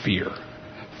fight fear.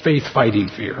 Faith fighting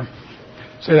fear.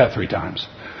 Say that 3 times.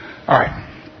 All right.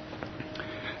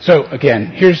 So again,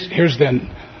 here's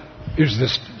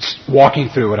this walking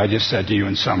through what I just said to you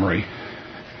in summary.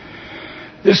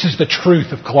 This is the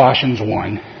truth of Colossians 1.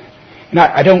 And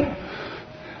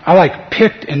I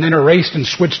picked and then erased and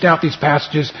switched out these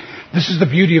passages. This is the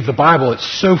beauty of the Bible.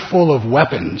 It's so full of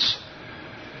weapons.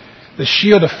 The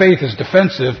shield of faith is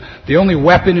defensive. The only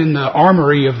weapon in the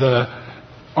armory of the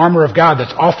armor of God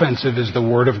that's offensive is the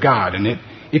Word of God. And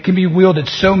it can be wielded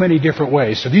so many different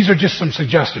ways. So these are just some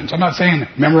suggestions. I'm not saying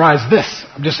memorize this.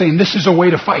 I'm just saying this is a way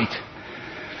to fight.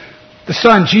 The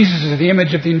Son, Jesus, is the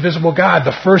image of the invisible God,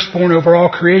 the firstborn over all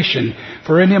creation.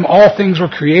 For in him all things were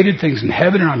created, things in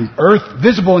heaven and on earth,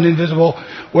 visible and invisible,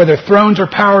 whether thrones or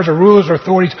powers or rulers or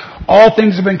authorities. All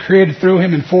things have been created through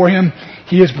him and for him.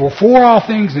 He is before all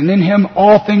things, and in him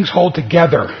all things hold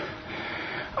together.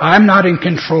 I'm not in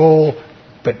control.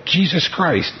 But Jesus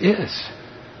Christ is.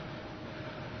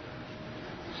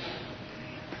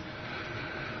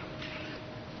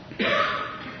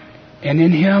 And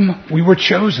in Him we were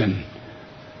chosen.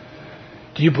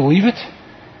 Do you believe it?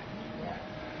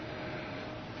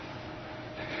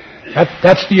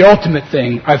 That's the ultimate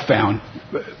thing I've found.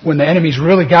 When the enemy's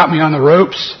really got me on the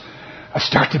ropes, I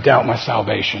start to doubt my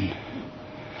salvation.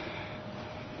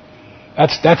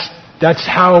 That's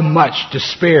how much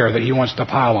despair that he wants to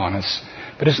pile on us.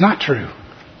 But it's not true.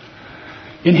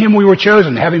 In Him we were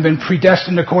chosen, having been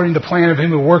predestined according to the plan of Him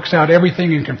who works out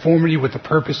everything in conformity with the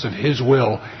purpose of His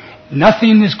will.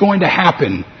 Nothing is going to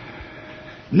happen.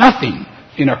 Nothing.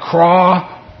 In a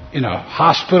craw, in a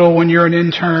hospital when you're an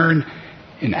intern,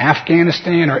 in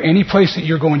Afghanistan, or any place that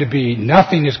you're going to be,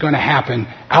 nothing is going to happen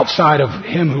outside of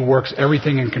Him who works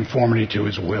everything in conformity to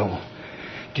His will.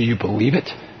 Do you believe it?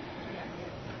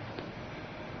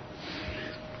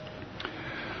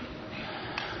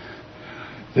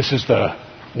 This is the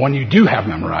one you do have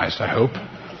memorized, I hope.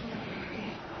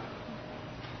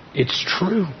 It's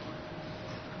true.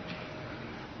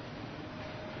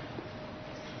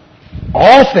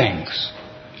 All things,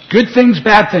 good things,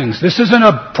 bad things. This isn't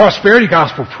a prosperity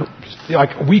gospel.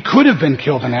 Like, we could have been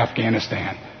killed in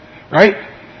Afghanistan, right?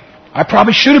 I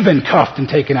probably should have been cuffed and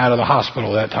taken out of the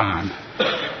hospital at that time.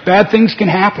 Bad things can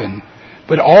happen,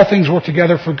 but all things work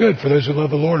together for good for those who love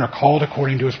the Lord and are called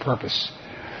according to His purpose.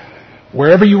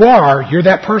 Wherever you are, you're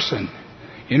that person.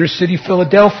 Inner city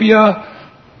Philadelphia,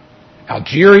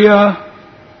 Algeria.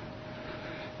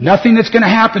 Nothing that's going to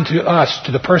happen to us,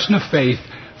 to the person of faith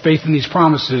in these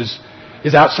promises,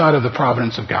 is outside of the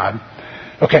providence of God.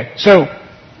 Okay, so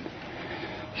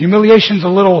humiliation's a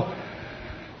little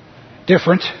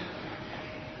different.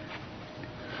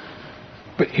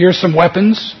 But here's some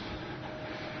weapons.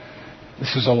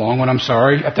 This is a long one, I'm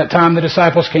sorry. At that time the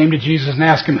disciples came to Jesus and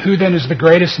asked Him, "Who then is the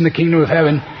greatest in the kingdom of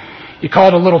heaven?" He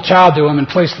called a little child to Him and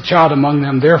placed the child among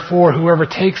them. "Therefore, whoever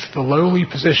takes the lowly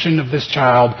position of this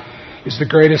child is the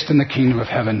greatest in the kingdom of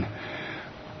heaven."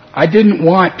 I didn't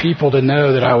want people to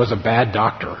know that I was a bad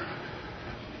doctor.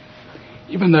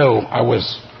 Even though I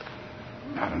was,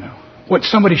 I don't know. What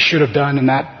somebody should have done in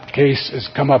that case is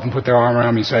come up and put their arm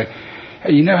around me and say,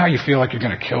 "Hey, you know how you feel like you're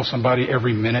going to kill somebody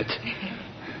every minute?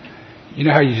 You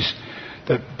know how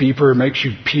the beeper makes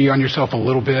you pee on yourself a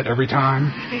little bit every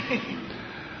time?"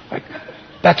 Like,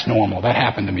 that's normal. That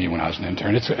happened to me when I was an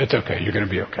intern. It's okay. You're going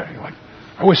to be okay. Like,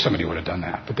 I wish somebody would have done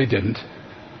that, but they didn't.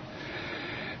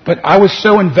 But I was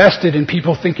so invested in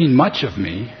people thinking much of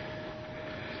me.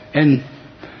 And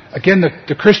again,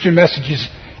 the Christian message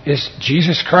is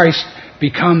Jesus Christ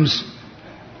becomes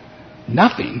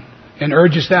nothing and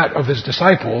urges that of His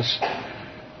disciples.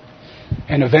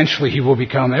 And eventually He will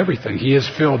become everything. He has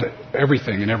filled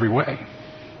everything in every way.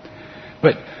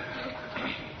 But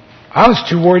I was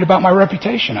too worried about my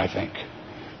reputation, I think.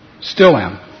 Still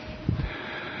am.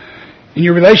 In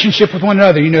your relationship with one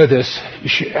another, you know this.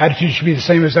 Attitude should be the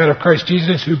same as that of Christ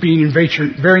Jesus, who being in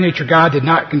very nature God, did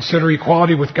not consider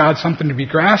equality with God something to be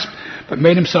grasped, but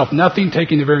made Himself nothing,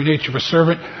 taking the very nature of a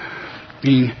servant,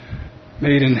 being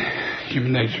made in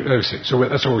human nature. So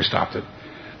that's where we stopped it.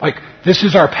 Like, this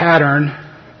is our pattern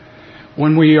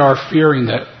when we are fearing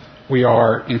that we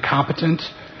are incompetent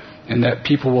and that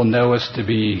people will know us to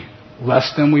be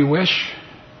less than we wish.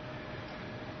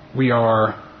 We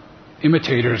are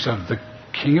imitators of the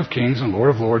King of Kings and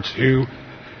Lord of Lords, who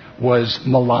was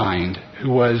maligned, who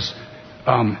was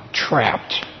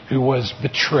trapped, who was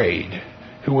betrayed,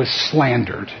 who was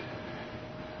slandered,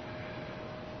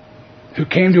 who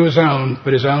came to His own,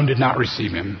 but His own did not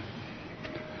receive Him.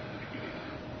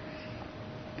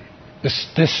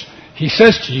 This, He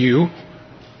says to you,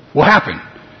 will happen.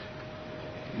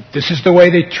 This is the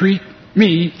way they treat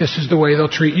me. This is the way they'll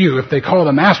treat you. If they call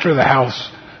the master of the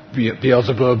house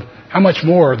Beelzebub, how much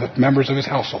more the members of his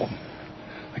household?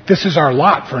 Like, this is our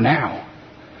lot for now.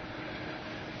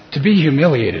 To be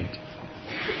humiliated.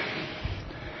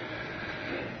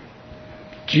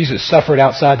 Jesus suffered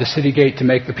outside the city gate to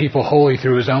make the people holy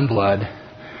through His own blood.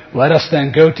 Let us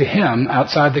then go to Him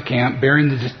outside the camp, bearing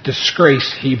the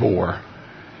disgrace He bore.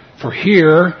 For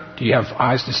here, do you have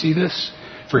eyes to see this?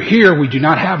 For here we do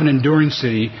not have an enduring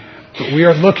city, but we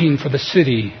are looking for the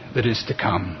city that is to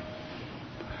come.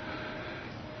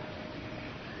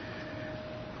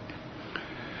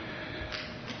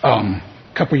 A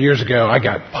couple of years ago, I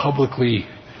got publicly,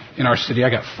 in our city, I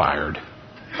got fired.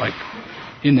 Like,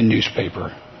 in the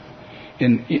newspaper.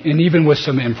 And even with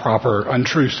some improper,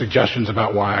 untrue suggestions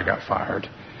about why I got fired.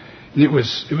 And it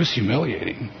was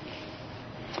humiliating.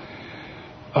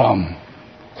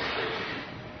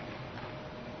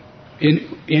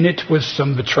 In it was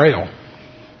some betrayal.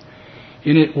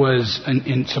 In it was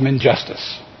some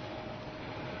injustice.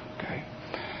 Okay.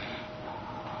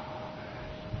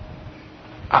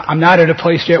 I'm not at a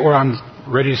place yet where I'm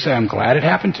ready to say I'm glad it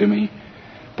happened to me,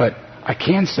 but I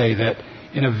can say that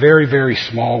in a very, very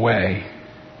small way,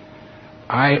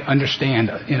 I understand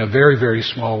in a very, very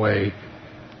small way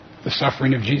the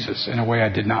suffering of Jesus in a way I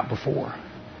did not before,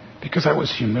 because I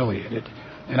was humiliated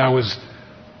and I was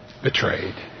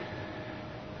betrayed.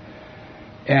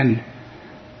 And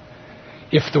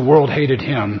if the world hated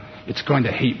him, it's going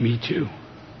to hate me too.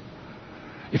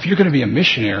 If you're going to be a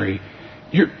missionary,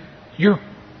 you're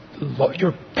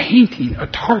painting a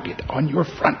target on your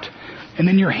front, and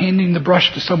then you're handing the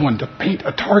brush to someone to paint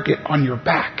a target on your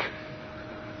back.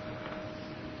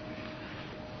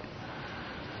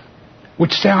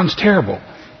 Which sounds terrible,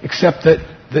 except that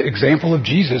the example of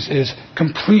Jesus is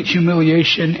complete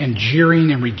humiliation and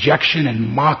jeering and rejection and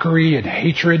mockery and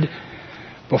hatred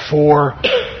before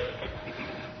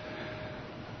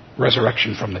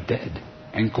resurrection from the dead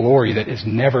and glory that is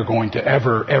never going to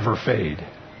ever fade.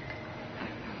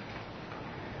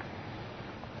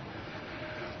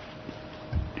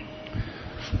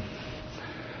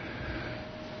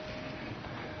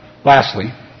 Lastly,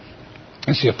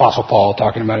 it's the Apostle Paul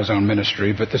talking about his own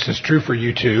ministry, but this is true for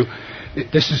you too.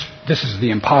 This is the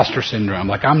imposter syndrome.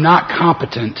 Like, I'm not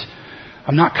competent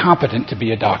to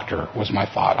be a doctor, was my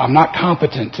thought. I'm not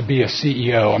competent to be a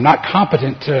CEO. I'm not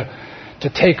competent to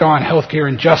take on healthcare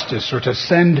injustice or to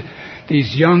send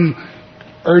these young,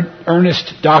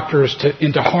 earnest doctors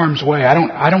into harm's way. I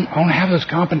don't have those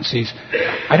competencies.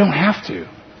 I don't have to.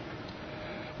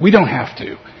 We don't have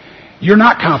to. You're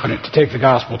not competent to take the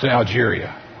gospel to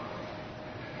Algeria.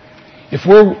 If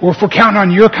we're counting on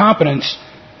your competence,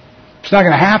 it's not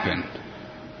going to happen.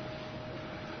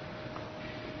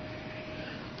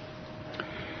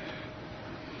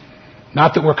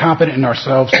 Not that we're competent in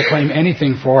ourselves to claim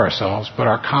anything for ourselves, but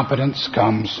our competence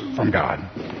comes from God.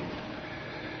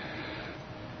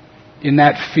 In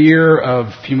that fear of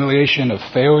humiliation, of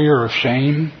failure, of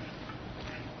shame,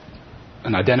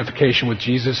 an identification with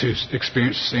Jesus who's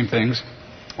experienced the same things,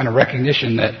 and a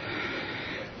recognition that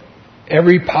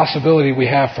every possibility we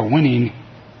have for winning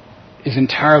is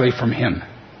entirely from Him.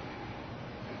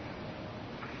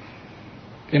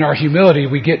 In our humility,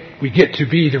 we get to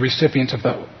be the recipients of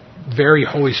the very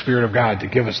Holy Spirit of God to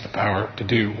give us the power to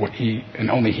do what He and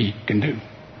only He can do,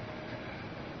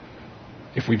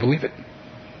 if we believe it.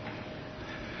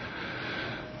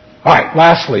 All right,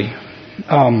 lastly,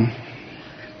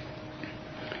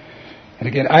 and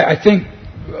again, I think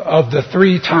of the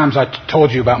 3 times I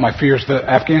told you about my fears, the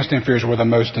Afghanistan fears were the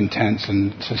most intense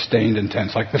and sustained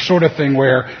intense. Like the sort of thing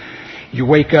where you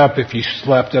wake up, if you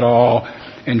slept at all,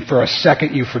 and for a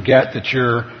second you forget that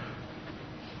you're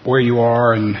where you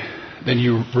are, and then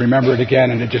you remember it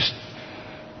again, and it just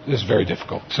is very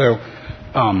difficult. So,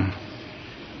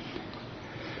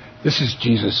 this is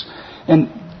Jesus. And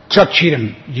Chuck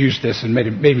Cheatham used this and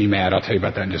made me mad. I'll tell you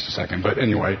about that in just a second. But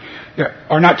anyway,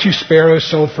 are not 2 sparrows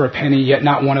sold for a penny, yet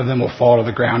not one of them will fall to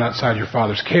the ground outside your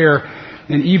Father's care.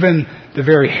 And even the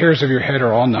very hairs of your head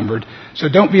are all numbered. So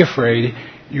don't be afraid.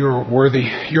 You're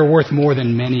worth more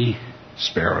than many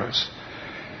sparrows.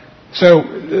 So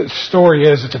the story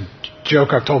is, it's a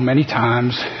joke I've told many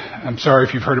times. I'm sorry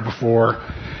if you've heard it before.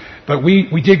 But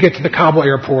we did get to the Kabul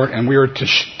airport, and we were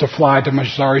to fly to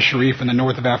Mazar-e-Sharif in the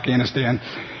north of Afghanistan.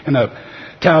 And the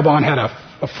Taliban had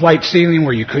a flight ceiling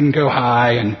where you couldn't go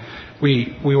high, and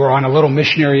we were on a little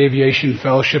missionary aviation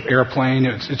fellowship airplane.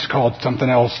 It's called something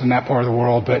else in that part of the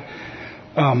world, but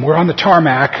we're on the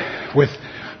tarmac with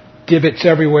divots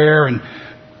everywhere and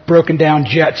broken down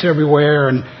jets everywhere,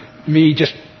 and me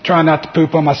just trying not to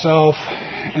poop on myself.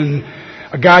 And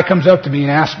a guy comes up to me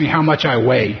and asks me how much I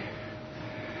weigh.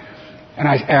 And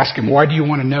I ask him, why do you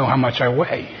want to know how much I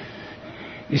weigh?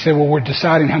 He said, well, we're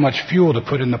deciding how much fuel to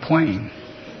put in the plane.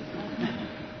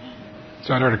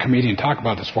 So I'd heard a comedian talk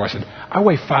about this before. I said, I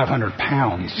weigh 500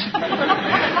 pounds.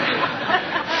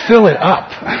 Fill it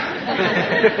up.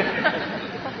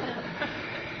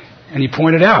 And he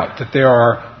pointed out that there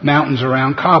are mountains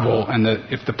around Kabul, and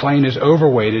that if the plane is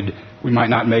overweighted, we might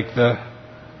not make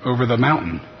over the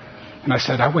mountain. And I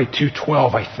said, I weigh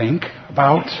 212, I think,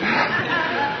 about.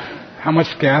 How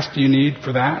much gas do you need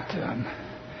for that?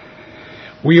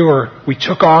 We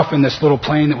took off in this little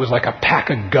plane that was like a pack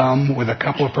of gum with a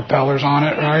couple of propellers on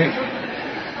it,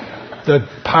 right? The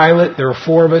pilot, there were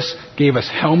 4 of us, gave us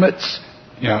helmets.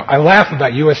 You know, I laugh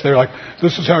about US. They're like,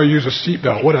 this is how you use a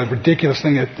seatbelt. What a ridiculous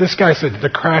thing. This guy said the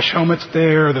crash helmet's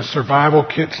there, the survival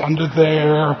kit's under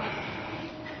there.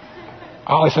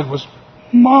 All I said was,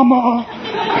 Mama.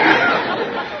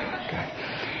 Okay.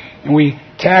 And we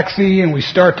taxi and we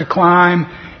start to climb,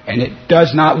 and it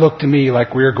does not look to me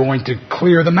like we're going to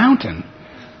clear the mountain.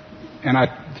 And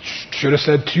I should have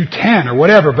said 210 or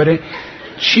whatever, but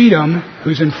Cheatham,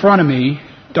 who's in front of me,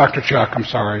 Dr. Chuck, I'm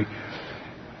sorry,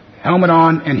 helmet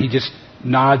on, and he just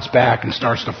nods back and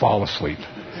starts to fall asleep.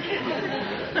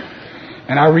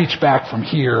 And I reach back from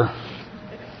here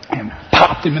and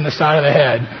popped him in the side of the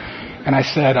head. And I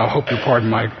said, I hope you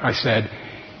pardon I said,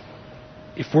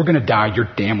 if we're going to die, you're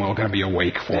damn well going to be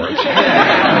awake for it.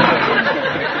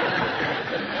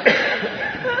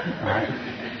 All right.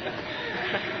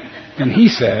 And he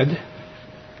said,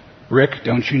 Rick,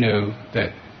 don't you know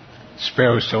that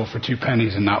sparrows sold for 2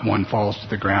 pennies and not one falls to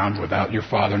the ground without your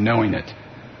father knowing it?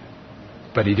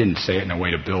 But he didn't say it in a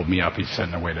way to build me up. He said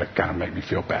it in a way to kind of make me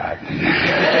feel bad.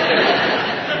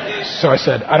 So I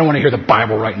said, I don't want to hear the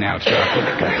Bible right now, Chuck.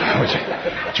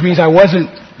 Okay. Which means I wasn't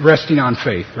resting on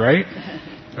faith, right?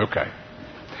 Okay.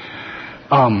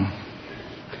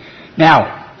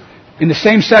 Now, in the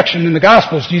same section in the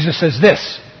Gospels, Jesus says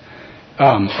this.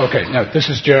 This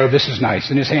is Job. This is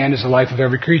nice. In his hand is the life of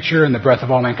every creature and the breath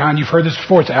of all mankind. You've heard this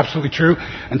before. It's absolutely true.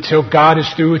 Until God is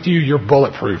through with you, you're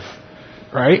bulletproof,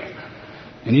 right?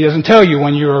 And he doesn't tell you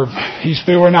when he's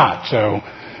through or not.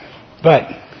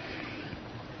 But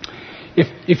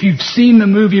if you've seen the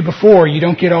movie before, you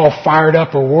don't get all fired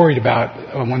up or worried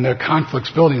about when the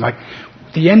conflict's building. Like,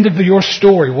 the end of your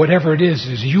story, whatever it is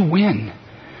you win.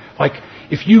 Like,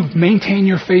 if you maintain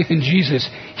your faith in Jesus,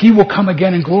 He will come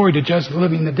again in glory to judge the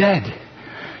living and the dead.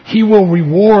 He will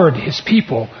reward His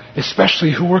people,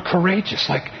 especially who are courageous.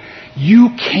 Like, you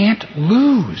can't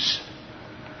lose.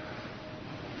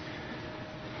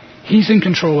 He's in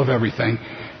control of everything.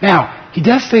 Now, He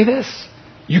does say this.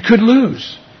 You could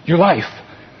lose your life,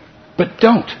 but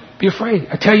don't be afraid.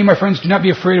 I tell you, my friends, do not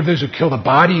be afraid of those who kill the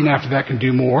body and after that can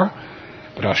do more.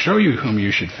 But I'll show you whom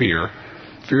you should fear.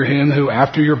 Fear him who,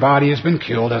 after your body has been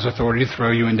killed, has authority to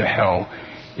throw you into hell.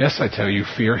 Yes, I tell you,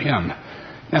 fear him.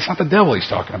 That's not the devil he's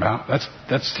talking about.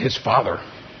 That's his father.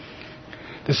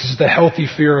 This is the healthy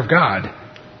fear of God.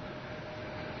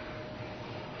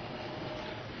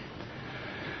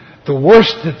 The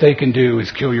worst that they can do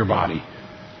is kill your body.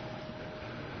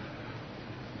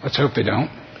 Let's hope they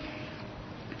don't.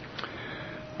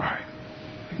 All right.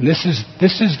 And this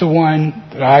is the one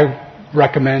that I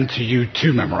recommend to you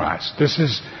to memorize. This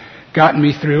has gotten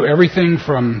me through everything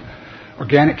from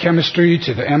organic chemistry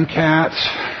to the MCAT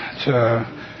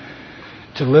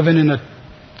to living in a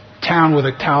town with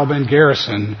a Taliban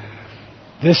garrison.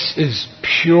 This is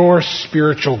pure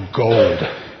spiritual gold.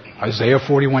 Isaiah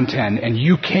 41:10. And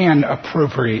you can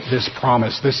appropriate this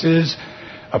promise. This is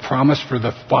a promise for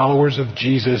the followers of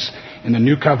Jesus in the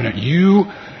new covenant. You,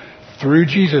 through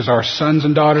Jesus, are sons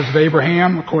and daughters of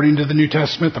Abraham, according to the New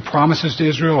Testament. The promises to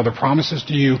Israel are the promises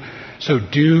to you. So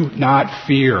do not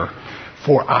fear,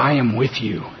 for I am with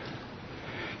you.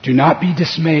 Do not be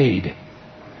dismayed,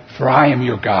 for I am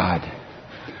your God.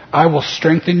 I will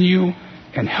strengthen you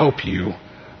and help you.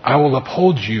 I will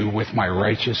uphold you with my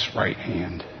righteous right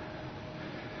hand.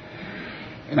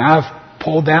 And I've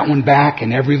pulled that one back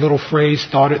and every little phrase,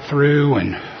 thought it through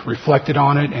and reflected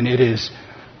on it, and it is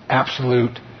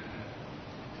absolute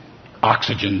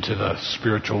oxygen to the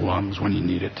spiritual lungs when you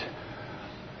need it.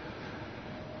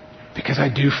 Because I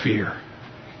do fear.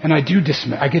 And I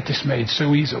get dismayed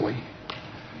so easily.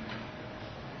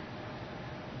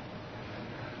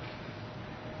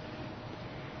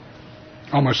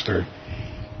 Almost through.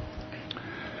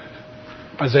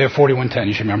 Isaiah 41:10,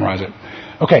 you should memorize it.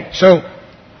 Okay, so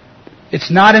it's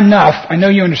not enough, I know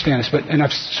you understand this, and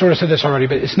I've sort of said this already,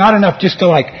 but it's not enough just to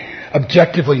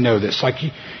objectively know this.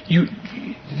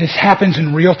 This happens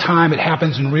in real time, it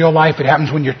happens in real life, it happens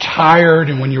when you're tired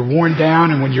and when you're worn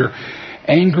down and when you're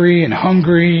angry and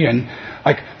hungry, and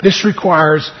this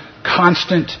requires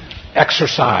constant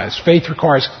exercise. Faith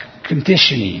requires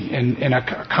conditioning and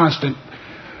a constant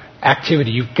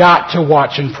activity. You've got to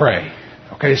watch and pray.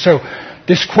 Okay, so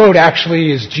this quote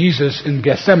actually is Jesus in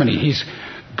Gethsemane. He's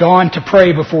gone to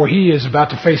pray before he is about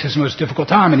to face his most difficult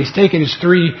time, and he's taken his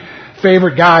 3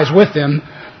 favorite guys with him,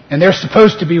 and they're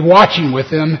supposed to be watching with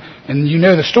him, and you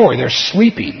know the story. They're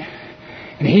sleeping.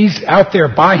 And he's out there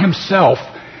by himself,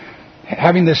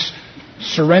 having this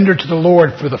surrender to the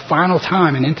Lord for the final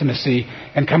time in intimacy,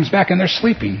 and comes back and they're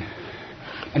sleeping.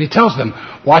 And he tells them,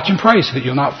 watch and pray so that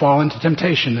you'll not fall into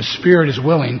temptation. The spirit is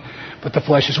willing, but the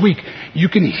flesh is weak. You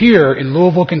can hear in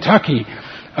Louisville, Kentucky,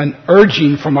 an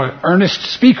urging from an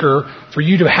earnest speaker for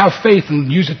you to have faith and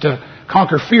use it to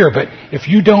conquer fear. But if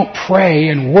you don't pray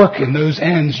and work in those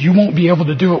ends, you won't be able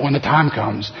to do it when the time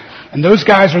comes. And those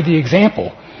guys are the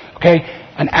example. Okay?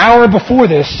 An hour before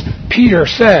this, Peter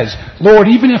says, Lord,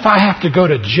 even if I have to go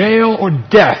to jail or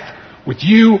death with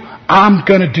you, I'm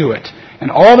going to do it.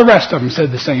 And all the rest of them said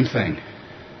the same thing.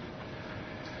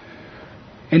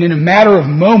 And in a matter of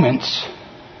moments,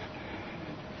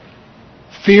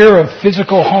 fear of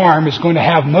physical harm is going to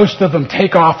have most of them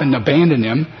take off and abandon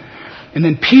him. And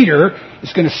then Peter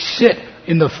is going to sit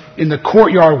in the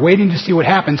courtyard waiting to see what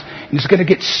happens, and he's going to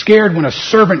get scared when a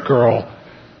servant girl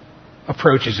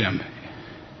approaches him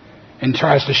and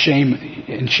tries to shame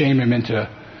him into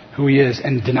who he is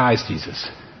and denies Jesus.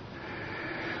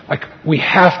 Like, we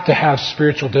have to have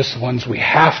spiritual disciplines. We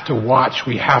have to watch.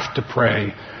 We have to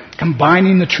pray.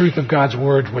 Combining the truth of God's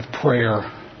Word with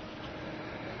prayer.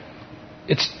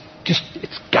 It's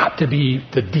got to be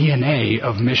the DNA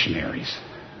of missionaries.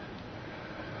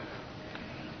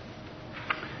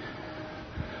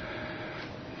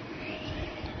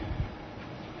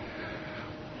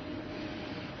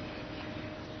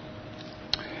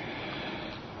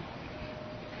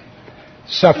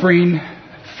 Suffering,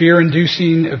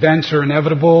 fear-inducing events are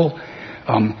inevitable.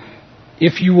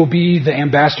 If you will be the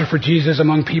ambassador for Jesus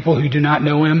among people who do not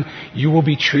know Him, you will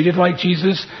be treated like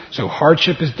Jesus. So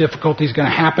hardship is difficulty is going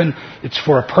to happen. It's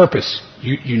for a purpose.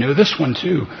 You know this one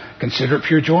too. Consider it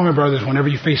pure joy, my brothers, whenever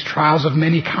you face trials of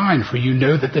many kind, for you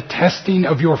know that the testing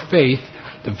of your faith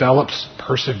develops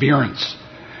perseverance.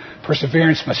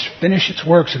 Perseverance must finish its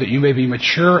work so that you may be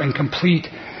mature and complete,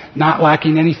 not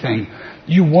lacking anything.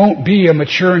 You won't be a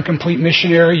mature and complete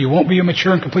missionary. You won't be a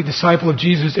mature and complete disciple of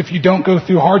Jesus if you don't go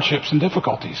through hardships and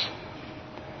difficulties.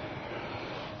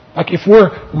 Like, if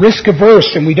we're risk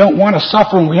averse and we don't want to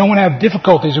suffer and we don't want to have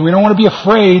difficulties and we don't want to be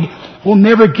afraid, we'll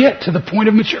never get to the point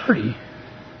of maturity.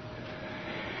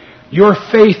 Your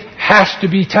faith has to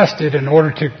be tested in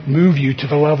order to move you to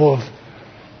the level of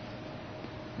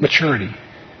maturity.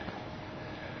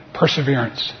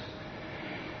 Perseverance.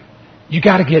 You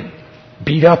got to get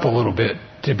beat up a little bit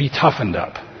to be toughened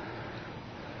up.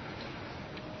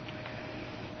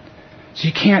 So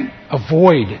you can't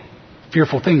avoid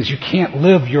fearful things. You can't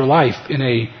live your life in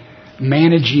a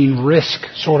managing risk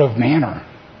sort of manner.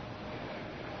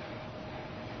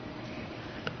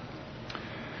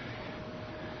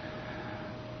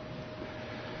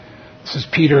 This is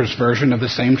Peter's version of the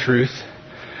same truth.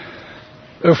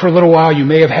 Though for a little while you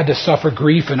may have had to suffer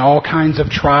grief in all kinds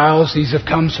of trials, these have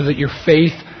come so that your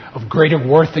faith, of greater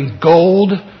worth than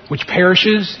gold, which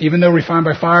perishes, even though refined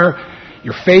by fire,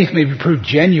 your faith may be proved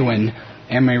genuine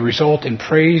and may result in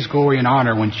praise, glory, and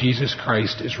honor when Jesus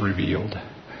Christ is revealed.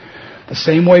 The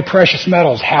same way precious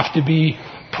metals have to be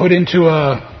put into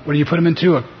what do you put them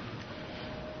into? A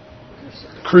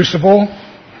crucible?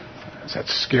 Is that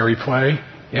scary play?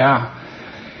 Yeah.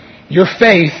 Your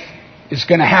faith is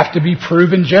going to have to be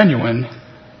proven genuine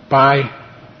by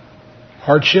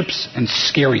hardships and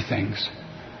scary things.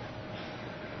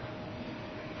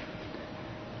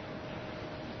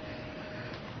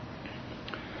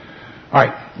 All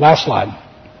right, last slide.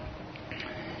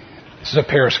 This is a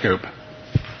periscope.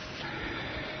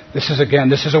 This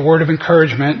is a word of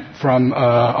encouragement from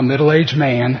a middle-aged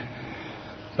man.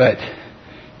 But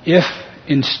if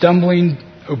in stumbling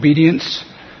obedience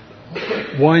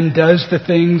one does the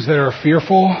things that are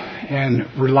fearful and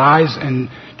relies and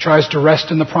tries to rest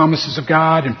in the promises of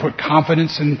God and put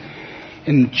confidence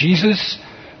in Jesus,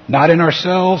 not in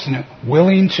ourselves, and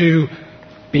willing to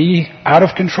be out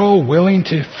of control, willing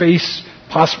to face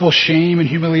possible shame and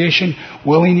humiliation,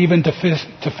 willing even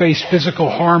to face physical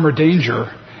harm or danger,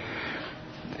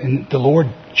 and the Lord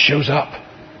shows up.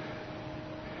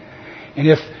 And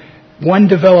if one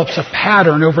develops a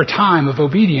pattern over time of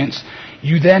obedience,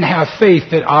 you then have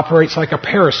faith that operates like a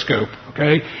periscope.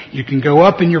 Okay? You can go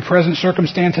up in your present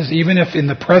circumstances, even if in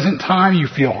the present time you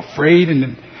feel afraid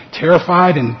and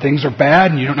terrified and things are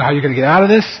bad and you don't know how you're going to get out of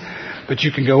this. But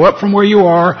you can go up from where you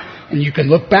are and you can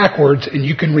look backwards and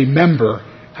you can remember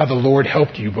how the Lord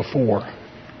helped you before.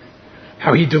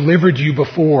 How He delivered you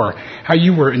before. How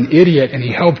you were an idiot and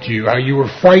He helped you. How you were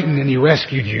frightened and He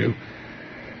rescued you.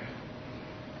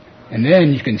 And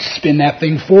then you can spin that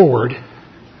thing forward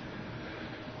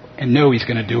and know He's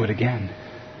going to do it again.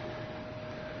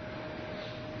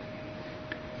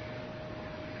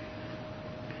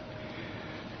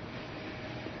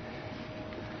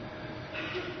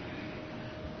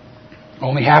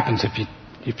 Only happens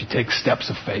if you take steps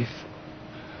of faith.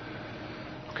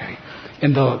 Okay.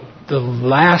 And the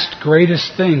last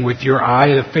greatest thing with your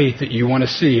eye of faith that you want to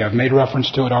see, I've made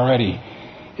reference to it already,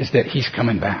 is that He's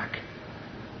coming back.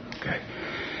 Okay.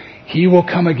 He will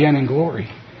come again in glory.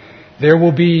 There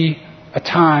will be a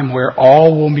time where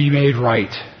all will be made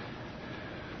right.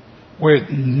 Where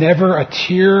never a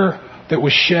tear that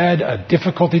was shed, a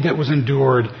difficulty that was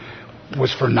endured,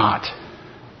 was for naught.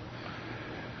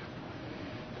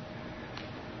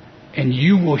 And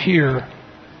you will hear,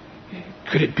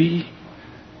 could it be?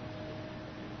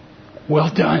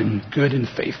 Well done, good and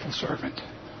faithful servant.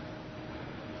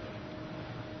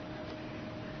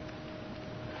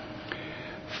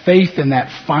 Faith in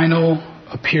that final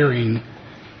appearing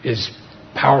is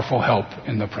powerful help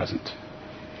in the present.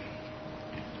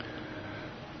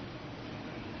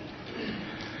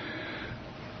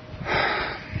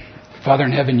 Father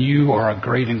in heaven, you are a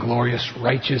great and glorious,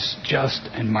 righteous, just,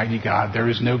 and mighty God. There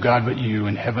is no God but you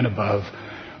in heaven above,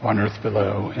 on earth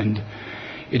below. And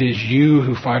it is you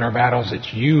who fight our battles.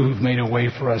 It's you who've made a way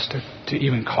for us to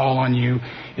even call on you.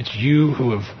 It's you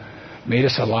who have made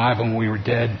us alive when we were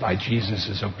dead by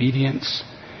Jesus' obedience.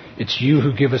 It's you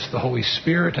who give us the Holy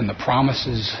Spirit and the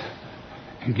promises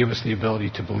and give us the ability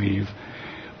to believe.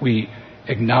 We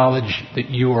acknowledge that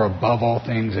you are above all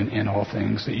things and in all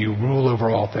things, that you rule over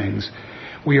all things.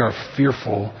 We are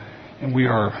fearful and we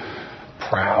are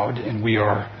proud and we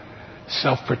are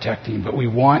self-protecting, but we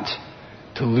want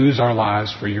to lose our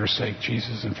lives for your sake,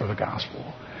 Jesus, and for the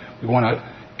gospel. We want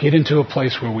to get into a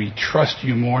place where we trust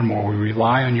you more and more. We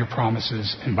rely on your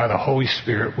promises, and by the Holy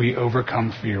Spirit, we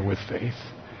overcome fear with faith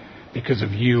because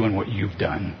of you and what you've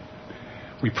done.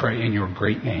 We pray in your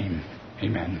great name.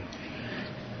 Amen.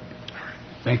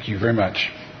 Thank you very much.